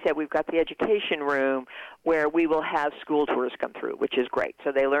 as I said, we've got the education room where we will have school tours come through, which is great.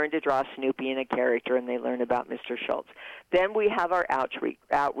 So they learn to draw Snoopy in a character, and they learn about Mr. Schultz. Then we have our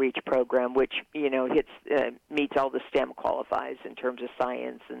outreach program, which meets all the STEM qualifies in terms of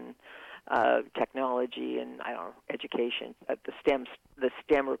science and technology and education. The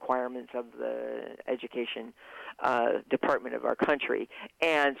STEM requirements of the education department of our country.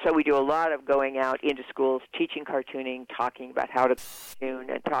 And so we do a lot of going out into schools, teaching cartooning, talking about how to cartoon,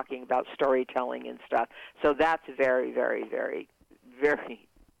 and talking about storytelling and stuff. So that's very, very, very, very...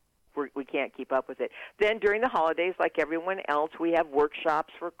 We can't keep up with it. Then during the holidays, like everyone else, we have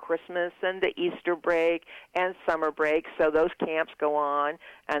workshops for Christmas and the Easter break and summer break. So those camps go on,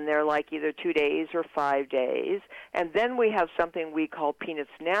 and they're like either 2 days or 5 days. And then we have something we call Peanuts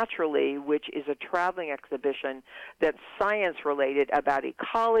Naturally, which is a traveling exhibition that's science-related about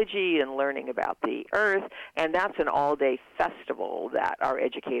ecology and learning about the earth. And that's an all-day festival that our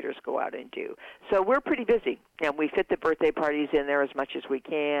educators go out and do. So we're pretty busy, and we fit the birthday parties in there as much as we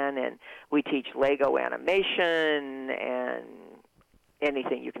can. And we teach Lego animation and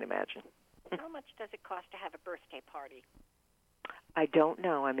anything you can imagine. How much does it cost to have a birthday party? I don't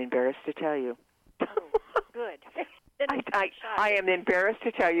know. I'm embarrassed to tell you. Oh, good. I am embarrassed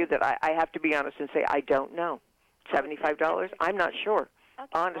to tell you that I have to be honest and say I don't know. $75? I'm not sure. Okay,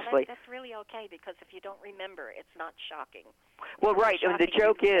 honestly. Well, that's really okay, because if you don't remember, it's not shocking. Well, right, and the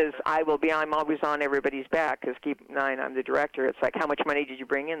joke is I'm always on everybody's back, because keep in mind, I'm the director. It's like, how much money did you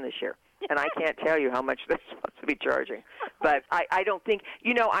bring in this year? And I can't tell you how much they're supposed to be charging. But I don't think,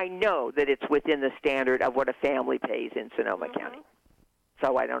 I know that it's within the standard of what a family pays in Sonoma County.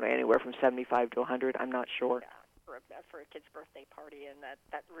 So I don't know, anywhere from 75 to 100, I'm not sure. Yeah. For a kid's birthday party, and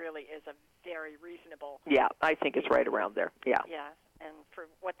that really is a very reasonable. Yeah, I think it's right around there. Yeah. Yeah, and for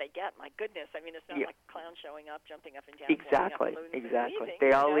what they get, my goodness, I mean, it's not like clowns showing up, jumping up and down. Exactly. Leaving,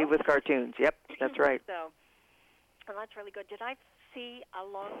 they all leave with cartoons. Yep, that's right. So, well, that's really good. Did I see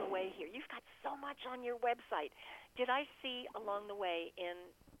along the way here? You've got so much on your website. Did I see along the way in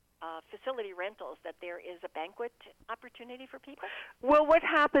facility rentals that there is a banquet opportunity for people? Well, what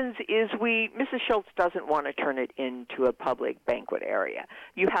happens is Mrs. Schultz doesn't want to turn it into a public banquet area.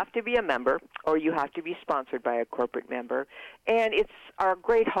 You have to be a member, or you have to be sponsored by a corporate member. And our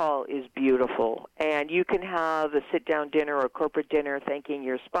great hall is beautiful, and you can have a sit-down dinner or a corporate dinner thanking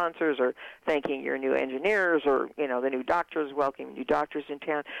your sponsors or thanking your new engineers or, the new doctors, welcoming new doctors in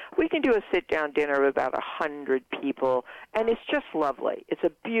town. We can do a sit-down dinner of about 100 people, and it's just lovely. It's a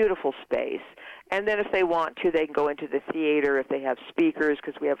beautiful space. And then if they want to, they can go into the theater if they have speakers,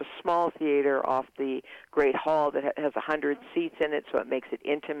 because we have a small theater off the Great Hall that has 100 seats in it, so it makes it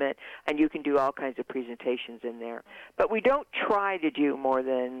intimate, and you can do all kinds of presentations in there. But we don't try to do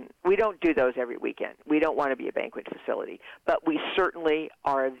we don't do those every weekend. We don't want to be a banquet facility, but we certainly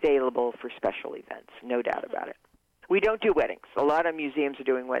are available for special events, no doubt about it. We don't do weddings. A lot of museums are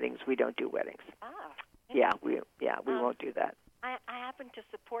doing weddings. We don't do weddings. We won't do that. I happen to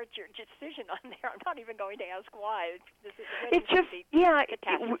support your decision on there. I'm not even going to ask why.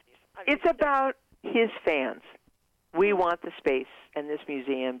 It's about his fans. We want the space and this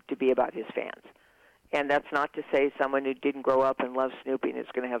museum to be about his fans. And that's not to say someone who didn't grow up and loves Snoopy and is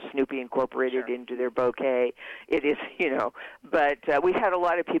going to have Snoopy incorporated into their bouquet. It is, But we've had a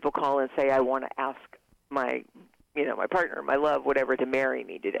lot of people call and say, I want to ask my partner, my love, whatever, to marry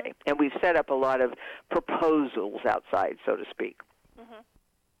me today. And we've set up a lot of proposals outside, so to speak.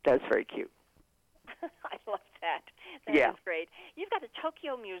 That's very cute. I love that. That is great. You've got a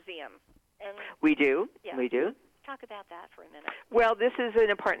Tokyo Museum. And we do. We do. Talk about that for a minute. Well, this is in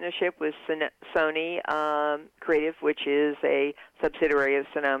a partnership with Sony Creative, which is a subsidiary of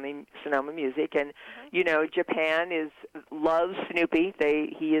Sonoma Music. And, Japan loves Snoopy.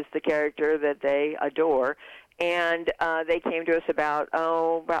 He is the character that they adore. And they came to us about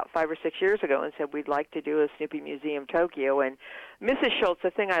 5 or 6 years ago and said, we'd like to do a Snoopy Museum Tokyo. And Mrs. Schultz, the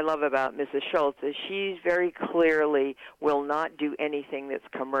thing I love about Mrs. Schultz is she very clearly will not do anything that's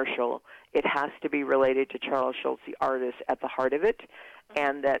commercial. It has to be related to Charles Schultz, the artist, at the heart of it,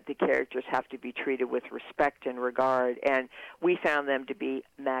 and that the characters have to be treated with respect and regard. And we found them to be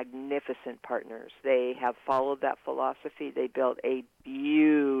magnificent partners. They have followed that philosophy. They built a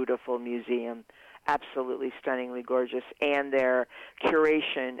beautiful museum, absolutely stunningly gorgeous, and their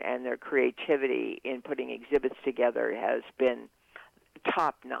curation and their creativity in putting exhibits together has been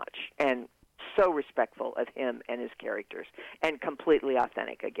top-notch and so respectful of him and his characters, and completely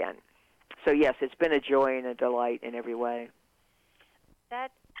authentic again. So, yes, it's been a joy and a delight in every way.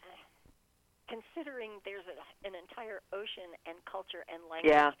 That, considering there's an entire ocean and culture and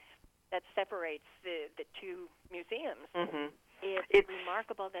language that separates the two museums, it's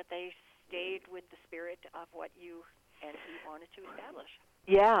remarkable that they stayed with the spirit of what you and he wanted to establish.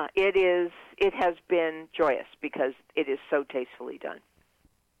 Yeah, it is. It has been joyous because it is so tastefully done.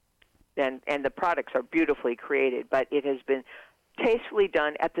 And the products are beautifully created, but it has been tastefully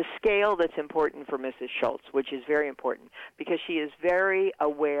done at the scale that's important for Mrs. Schultz, which is very important because she is very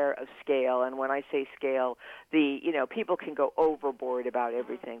aware of scale. And when I say scale, people can go overboard about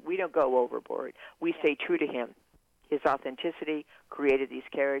everything. We don't go overboard. We stay true to him. His authenticity created these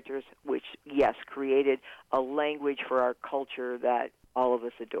characters, which, yes, created a language for our culture that all of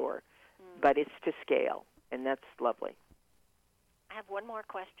us adore. But it's to scale, and that's lovely. I have one more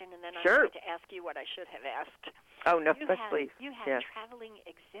question, and then I'm Sure. going to ask you what I should have asked. Oh, no, please. You have traveling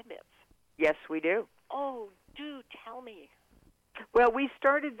exhibits. Yes, we do. Oh, do tell me. Well, we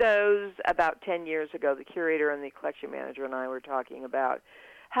started those about 10 years ago. The curator and the collection manager and I were talking about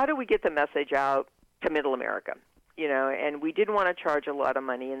how do we get the message out to Middle America. and we didn't want to charge a lot of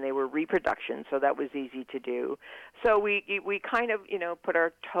money, and they were reproductions, so that was easy to do. So we kind of, put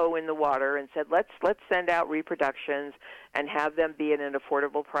our toe in the water and said, let's send out reproductions and have them be at an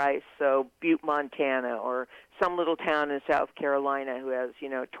affordable price. So Butte, Montana, or some little town in South Carolina who has,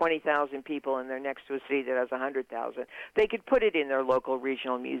 20,000 people, and they're next to a city that has 100,000, they could put it in their local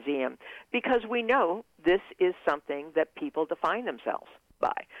regional museum, because we know this is something that people define themselves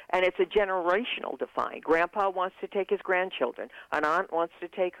by. And it's a generational define. Grandpa wants to take his grandchildren. An aunt wants to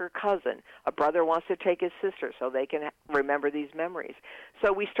take her cousin. A brother wants to take his sister so they can remember these memories.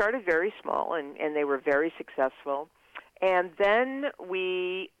 So we started very small, and they were very successful. And then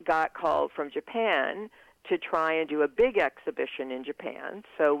we got called from Japan to try and do a big exhibition in Japan.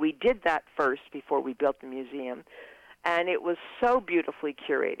 So we did that first before we built the museum. And it was so beautifully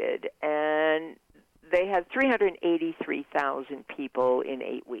curated. And they had 383,000 people in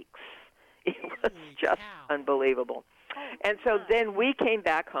 8 weeks. It was just unbelievable. And so then we came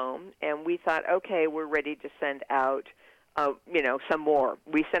back home, and we thought, okay, we're ready to send out, some more.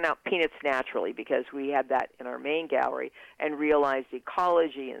 We sent out Peanuts Naturally, because we had that in our main gallery, and realized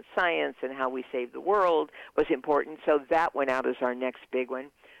ecology and science and how we save the world was important. So that went out as our next big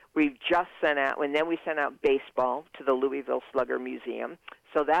one. We've just sent out, and then we sent out baseball to the Louisville Slugger Museum.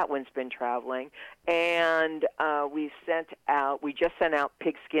 So that one's been traveling. And we just sent out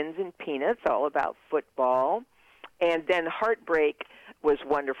Pigskins and Peanuts, all about football. And then Heartbreak was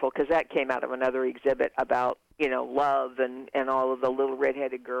wonderful, because that came out of another exhibit about, love and all of the little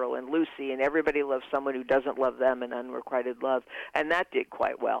redheaded girl and Lucy, and everybody loves someone who doesn't love them, and unrequited love. And that did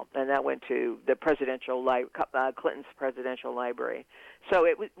quite well. And that went to the Clinton's presidential library. So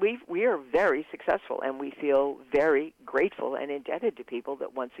we are very successful, and we feel very grateful and indebted to people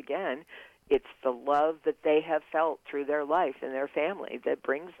that, once again, it's the love that they have felt through their life and their family that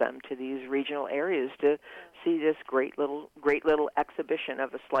brings them to these regional areas to see this great little exhibition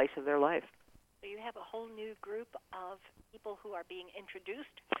of a slice of their life. So you have a whole new group of people who are being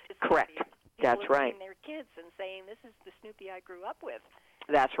introduced to Snoopy. Correct. That's right. Their kids and saying, this is the Snoopy I grew up with.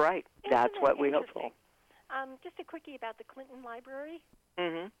 That's right. That's what we hope for. Just a quickie about the Clinton Library.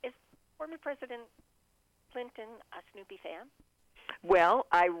 Mm-hmm. Is former President Clinton a Snoopy fan? Well,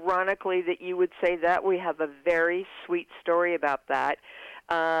 ironically that you would say that. We have a very sweet story about that.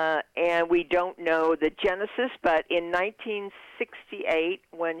 And we don't know the genesis, but in 1968,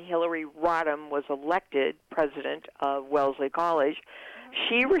 when Hillary Rodham was elected president of Wellesley College,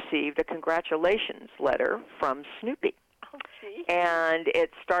 she received a congratulations letter from Snoopy. And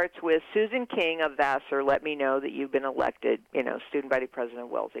it starts with, Susan King of Vassar, let me know that you've been elected, student body president of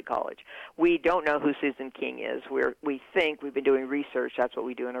Wellesley College. We don't know who Susan King is. We think, we've been doing research, that's what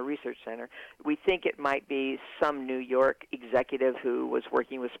we do in our research center. We think it might be some New York executive who was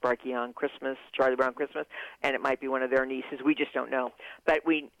working with Sparky on Christmas, Charlie Brown Christmas, and it might be one of their nieces. We just don't know. But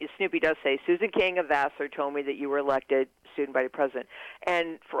Snoopy does say, Susan King of Vassar told me that you were elected student body president.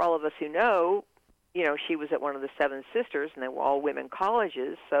 And for all of us who know, she was at one of the Seven Sisters, and they were all women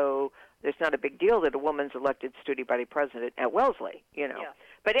colleges, so there's not a big deal that a woman's elected student body president at Wellesley, Yeah.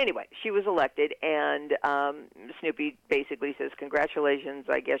 But anyway, she was elected, and Snoopy basically says, congratulations,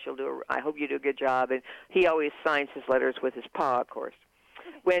 I hope you do a good job, and he always signs his letters with his paw, of course.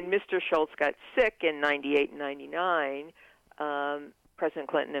 When Mr. Schultz got sick in 98 and 99, President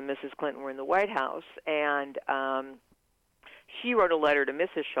Clinton and Mrs. Clinton were in the White House, and she wrote a letter to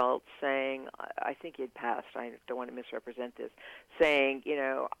Mrs. Schultz saying, I think he had passed, I don't want to misrepresent this, saying,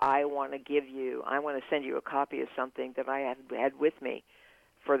 I want to send you a copy of something that I have had with me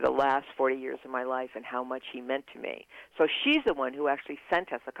for the last 40 years of my life and how much he meant to me. So she's the one who actually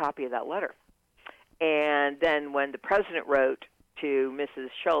sent us a copy of that letter. And then when the president wrote to Mrs.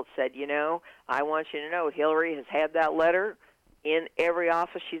 Schultz, said, I want you to know Hillary has had that letter in every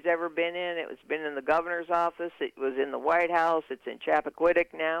office she's ever been in. It was been in the governor's office. It was in the White House. It's in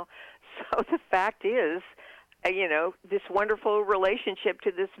Chappaquiddick now. So the fact is, this wonderful relationship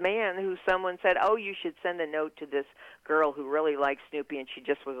to this man who someone said, oh, you should send a note to this girl who really likes Snoopy, and she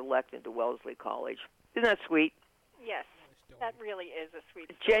just was elected to Wellesley College. Isn't that sweet? Yes, that really is a sweet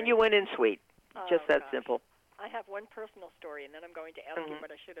story. Genuine and sweet. Just that simple. I have one personal story, and then I'm going to ask you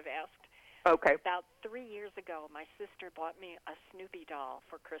what I should have asked. Okay. About 3 years ago, my sister bought me a Snoopy doll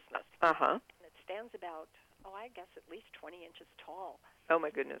for Christmas. Uh-huh. And it stands about, I guess at least 20 inches tall. Oh, my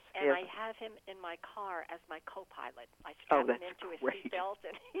goodness. And I have him in my car as my co-pilot. I strap him into his seatbelt,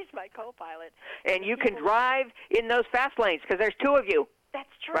 and he's my co-pilot. And you can drive in those fast lanes, because there's two of you. That's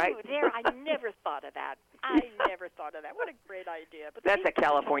true. Right? I never thought of that. What a great idea. But that's a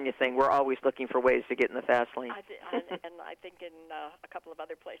California thing. We're always looking for ways to get in the fast lane. And I think in a couple of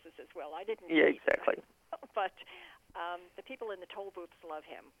other places as well. I didn't. Yeah, exactly. But the people in the toll booths love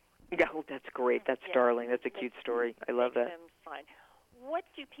him. Yeah, that's great. That's darling. That's a cute story. I love that. Them fine. What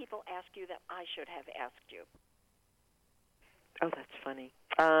do people ask you that I should have asked you? Oh, that's funny.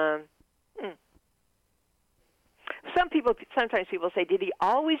 Sometimes people say, did he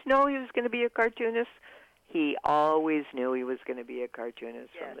always know he was going to be a cartoonist? He always knew he was going to be a cartoonist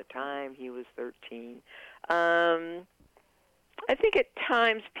from the time he was 13. I think at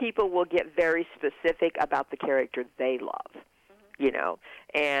times people will get very specific about the character they love, you know,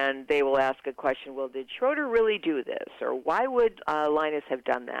 and they will ask a question, well, did Schroeder really do this? Or why would Linus have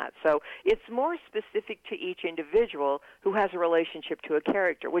done that? So it's more specific to each individual who has a relationship to a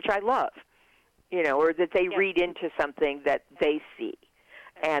character, which I love. You know, or that they read into something that they see.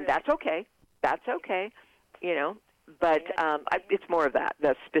 And that's okay. That's okay, you know. But it's more of that,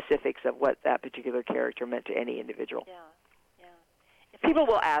 the specifics of what that particular character meant to any individual. People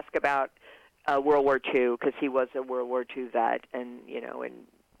will ask about World War II, because he was a World War II vet, and, you know, and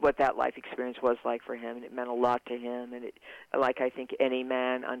what that life experience was like for him, and it meant a lot to him. And it, like I think any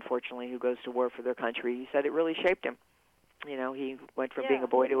man, unfortunately, who goes to war for their country, he said it really shaped him. You know, he went from being a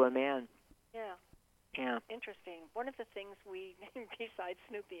boy to a man. Yeah. Interesting. One of the things we, besides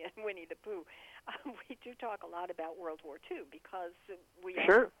Snoopy and Winnie the Pooh, we do talk a lot about World War II because we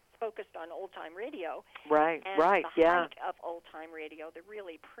are focused on old-time radio. Right, and the height of old-time radio, the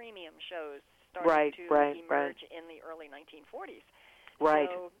really premium shows started to emerge in the early 1940s.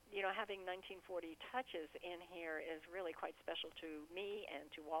 Right. So, you know, having 1940 touches in here is really quite special to me and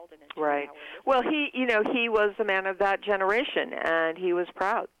to Walden and to Howard. Well, he was a man of that generation, and he was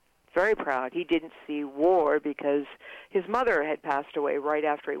proud. Very proud. He didn't see war because his mother had passed away right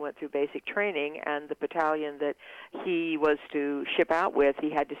after he went through basic training, and the battalion that he was to ship out with, he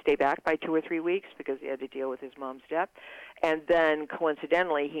had to stay back by 2 or 3 weeks because he had to deal with his mom's death. And then,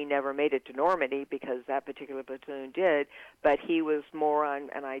 coincidentally, he never made it to Normandy because that particular platoon did, but he was more on,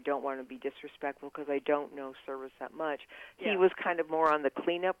 and I don't want to be disrespectful because I don't know service that much, he was kind of more on the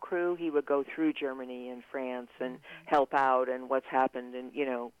cleanup crew. He would go through Germany and France and help out and what's happened and, you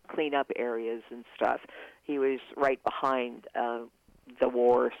know, clean up areas and stuff. He was right behind the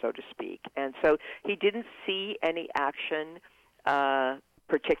war, so to speak. And so he didn't see any action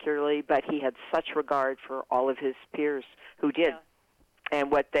particularly, but he had such regard for all of his peers who did. And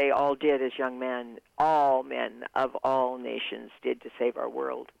what they all did as young men, all men of all nations did to save our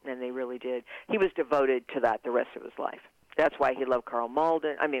world, and they really did. He was devoted to that the rest of his life. That's why he loved Carl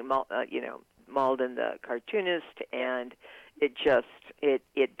Malden, Malden the cartoonist, and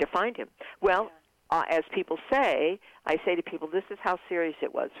it defined him. Well, as people say, I say to people, this is how serious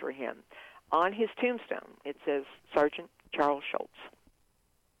it was for him. On his tombstone, it says, Sergeant Charles Schultz.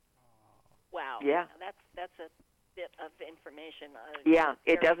 Wow. Yeah. That's a bit of information.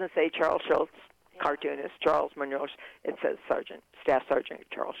 It doesn't say Charles Schultz, cartoonist, Charles Monroe. It says Staff Sergeant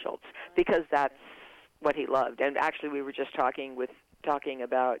Charles Schultz, because that's what he loved. And actually, we were just talking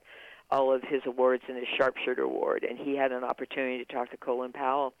about all of his awards and his Sharpshooter Award, and he had an opportunity to talk to Colin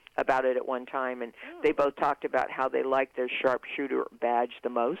Powell about it at one time, and they both talked about how they liked their Sharpshooter badge the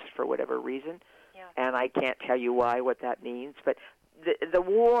most for whatever reason. And I can't tell you what that means, but the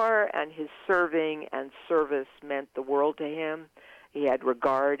war and his serving and service meant the world to him. He had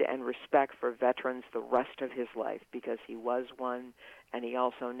regard and respect for veterans the rest of his life because he was one, and he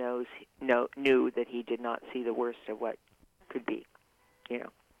also knew that he did not see the worst of what could be, you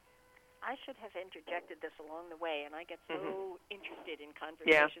know. I should have interjected this along the way, and I get so interested in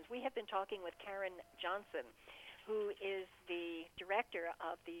conversations. We have been talking with Karren Johnson, who is the director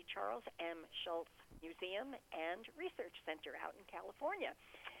of the Charles M. Schultz Museum and Research Center out in California.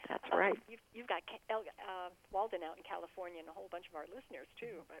 That's right. You've got Walden out in California and a whole bunch of our listeners,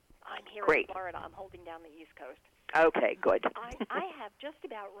 too. But I'm here in Florida. I'm holding down the East Coast. Okay, good. I have just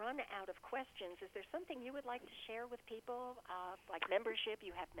about run out of questions. Is there something you would like to share with people, like membership?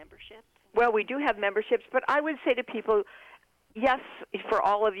 You have membership? Well, we do have memberships, but I would say to people, yes, for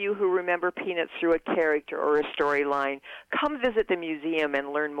all of you who remember Peanuts through a character or a storyline, come visit the museum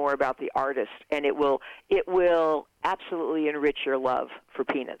and learn more about the artist, and it will absolutely enrich your love for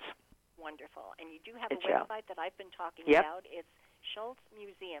Peanuts. Wonderful. And you do have a website that I've been talking about. It's Schultz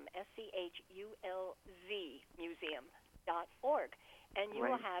Museum, SCHULZ Museum.org. And you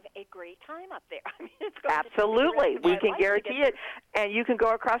will have a great time up there. I mean, it's going absolutely. To be we can guarantee it. And you can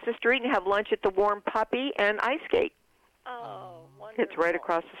go across the street and have lunch at the Warm Puppy and ice skate. Oh, wonderful. It's right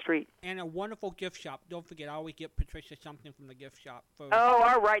across the street. And a wonderful gift shop. Don't forget, I always get Patricia something from the gift shop. Oh,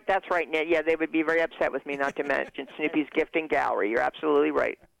 all right. That's right. Yeah, they would be very upset with me not to mention Snoopy's Gifting Gallery. You're absolutely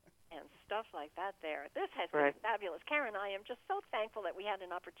right. And stuff like that there. This has been fabulous. Karren, I am just so thankful that we had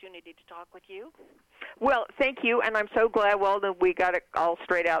an opportunity to talk with you. Well, thank you, and I'm so glad, Walden, we got it all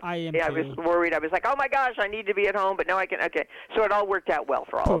straight out. I am I was worried. I was like, oh, my gosh, I need to be at home, but no, I can. Okay, so it all worked out well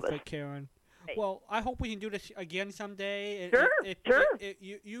for all of us. Perfect, Karren. Well, I hope we can do this again someday. Sure.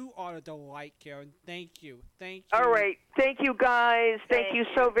 You are a delight, Karren. Thank you. All right. Thank you, guys. Thank you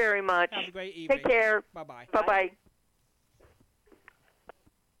so very much. Have a great evening. Take care. Bye-bye. Bye-bye.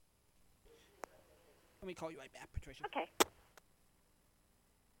 Let me call you right back, Patricia. Okay.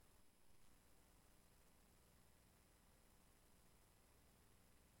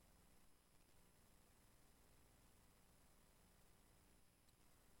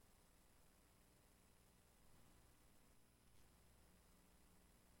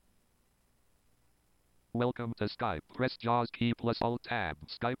 Welcome to Skype. Press JAWS key plus Alt Tab.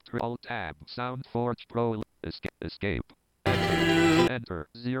 Skype Alt Tab. SoundForge Pro. Escape. Enter.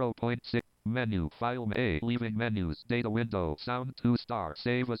 0.6. Menu. File A. Leaving menus. Data window. Sound 2 star.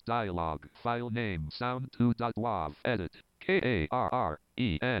 Save as dialog. File name. Sound2.wav. Edit.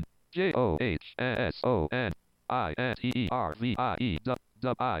 KARREN. JOHSON. INTERVIE.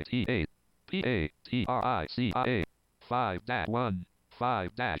 WITA. PATRICIA. 5-1.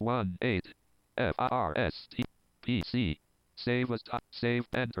 5-18. FRST. PC. Save as save.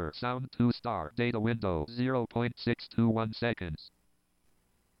 Enter. Sound 2 star. Data window. 0.621 seconds.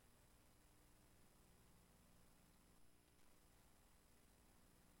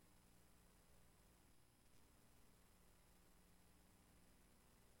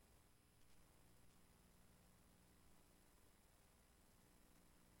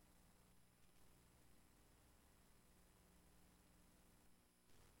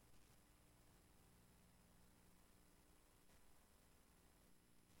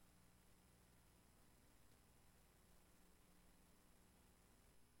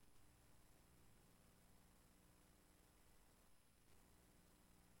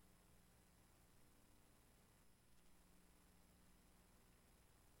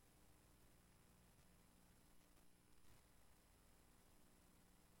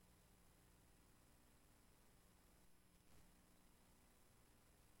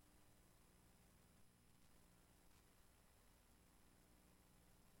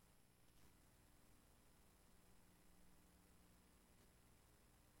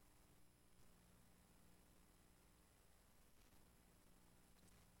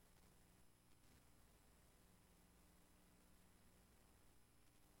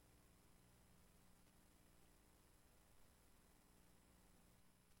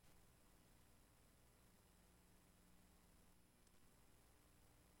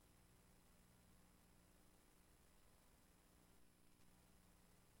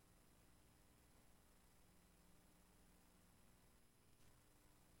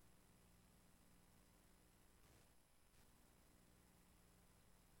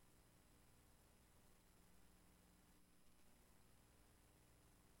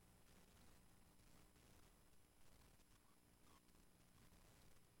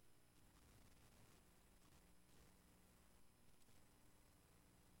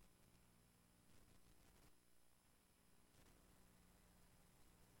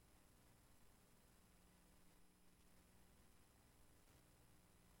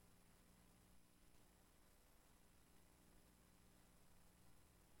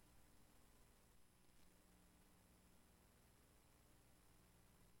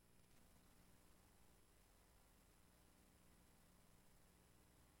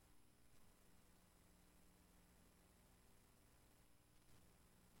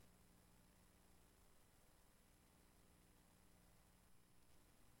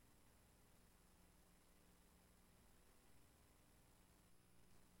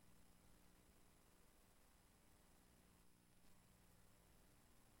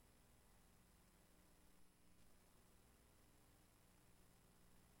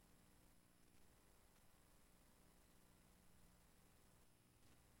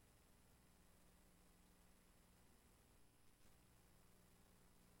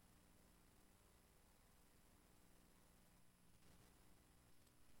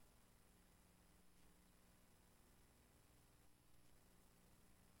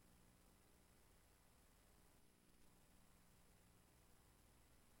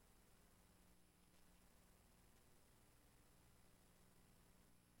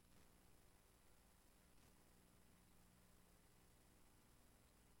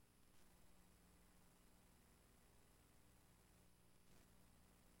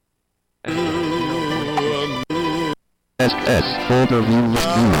 S folder view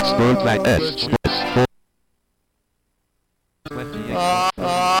view sport back S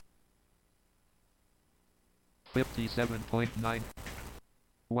 28 57.9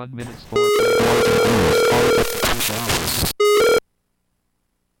 1 minute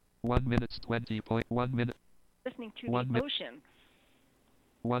 1 minutes 20.1 minute Listening to the ocean.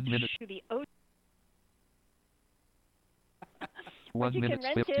 1 minute To the ocean. 1 minute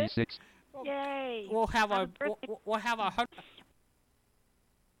 56. Yay! We'll have our 1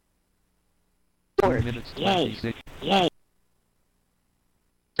 minute 26. Yay.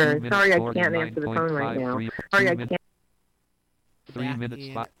 Sorry, I can't answer the phone right now. Sorry, I can't. 3 minutes.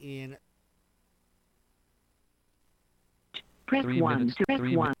 Press 1. Press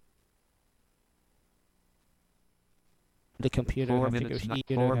 1. The computer. 4 minutes.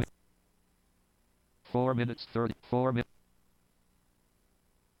 4 minutes 30. 4 minutes.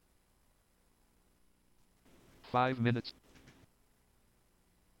 5 minutes.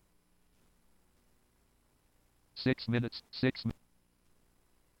 6 minutes. 6 minutes.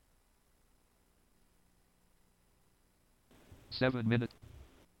 7 minutes.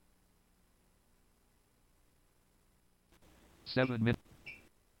 7 minutes.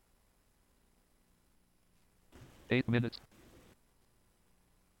 8 minutes.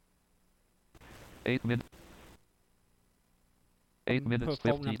 8 minutes. 8 minutes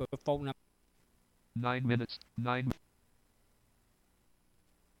 50. 9 minutes. 9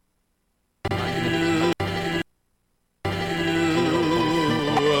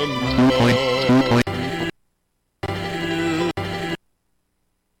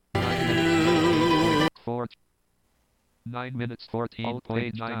 9 minutes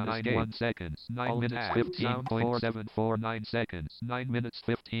 14.991 seconds. 9 minutes 15.749 seconds. 9 minutes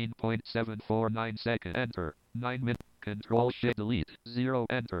 15.749 seconds. Enter. 9 minutes. Control Shift Delete. 0.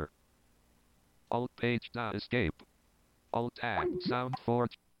 Enter. Alt page escape. Alt tab. Sound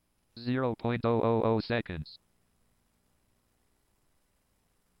forge. 0.000 seconds.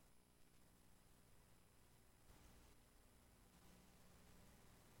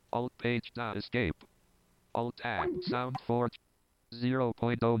 Alt page escape. Alt tab. Sound forge.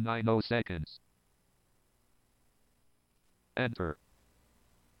 0.090 seconds. Enter.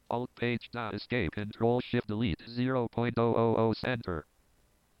 Alt page escape. Control Shift Delete. 0.000 enter.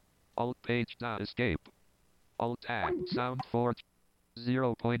 Alt page escape. Alt tab. Sound forge.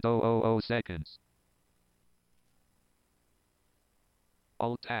 0.000 seconds.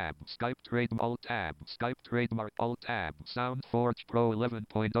 Alt tab. Skype trademark. Alt tab. Skype trademark. Alt tab. Sound Forge Pro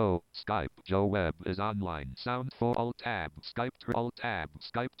 11.0. Skype. Joe Webb is online. Sound for Alt tab. Skype. Alt tab.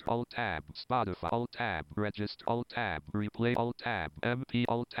 Skype. Alt tab. Spotify. Alt tab. Register. Alt tab. Replay. Alt tab. MP.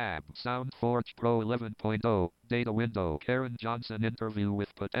 Alt tab. Sound Forge Pro 11.0. Data window. Karren Johnson interview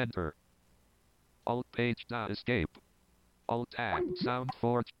with put enter. Alt page escape. Alt tab. Sound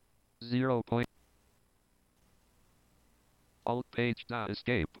Forge 0. Alt page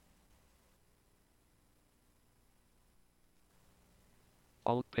escape.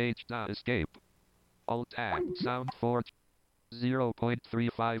 Alt page escape. Alt tab. Sound Forge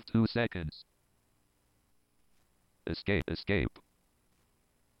 0.352 seconds. Escape.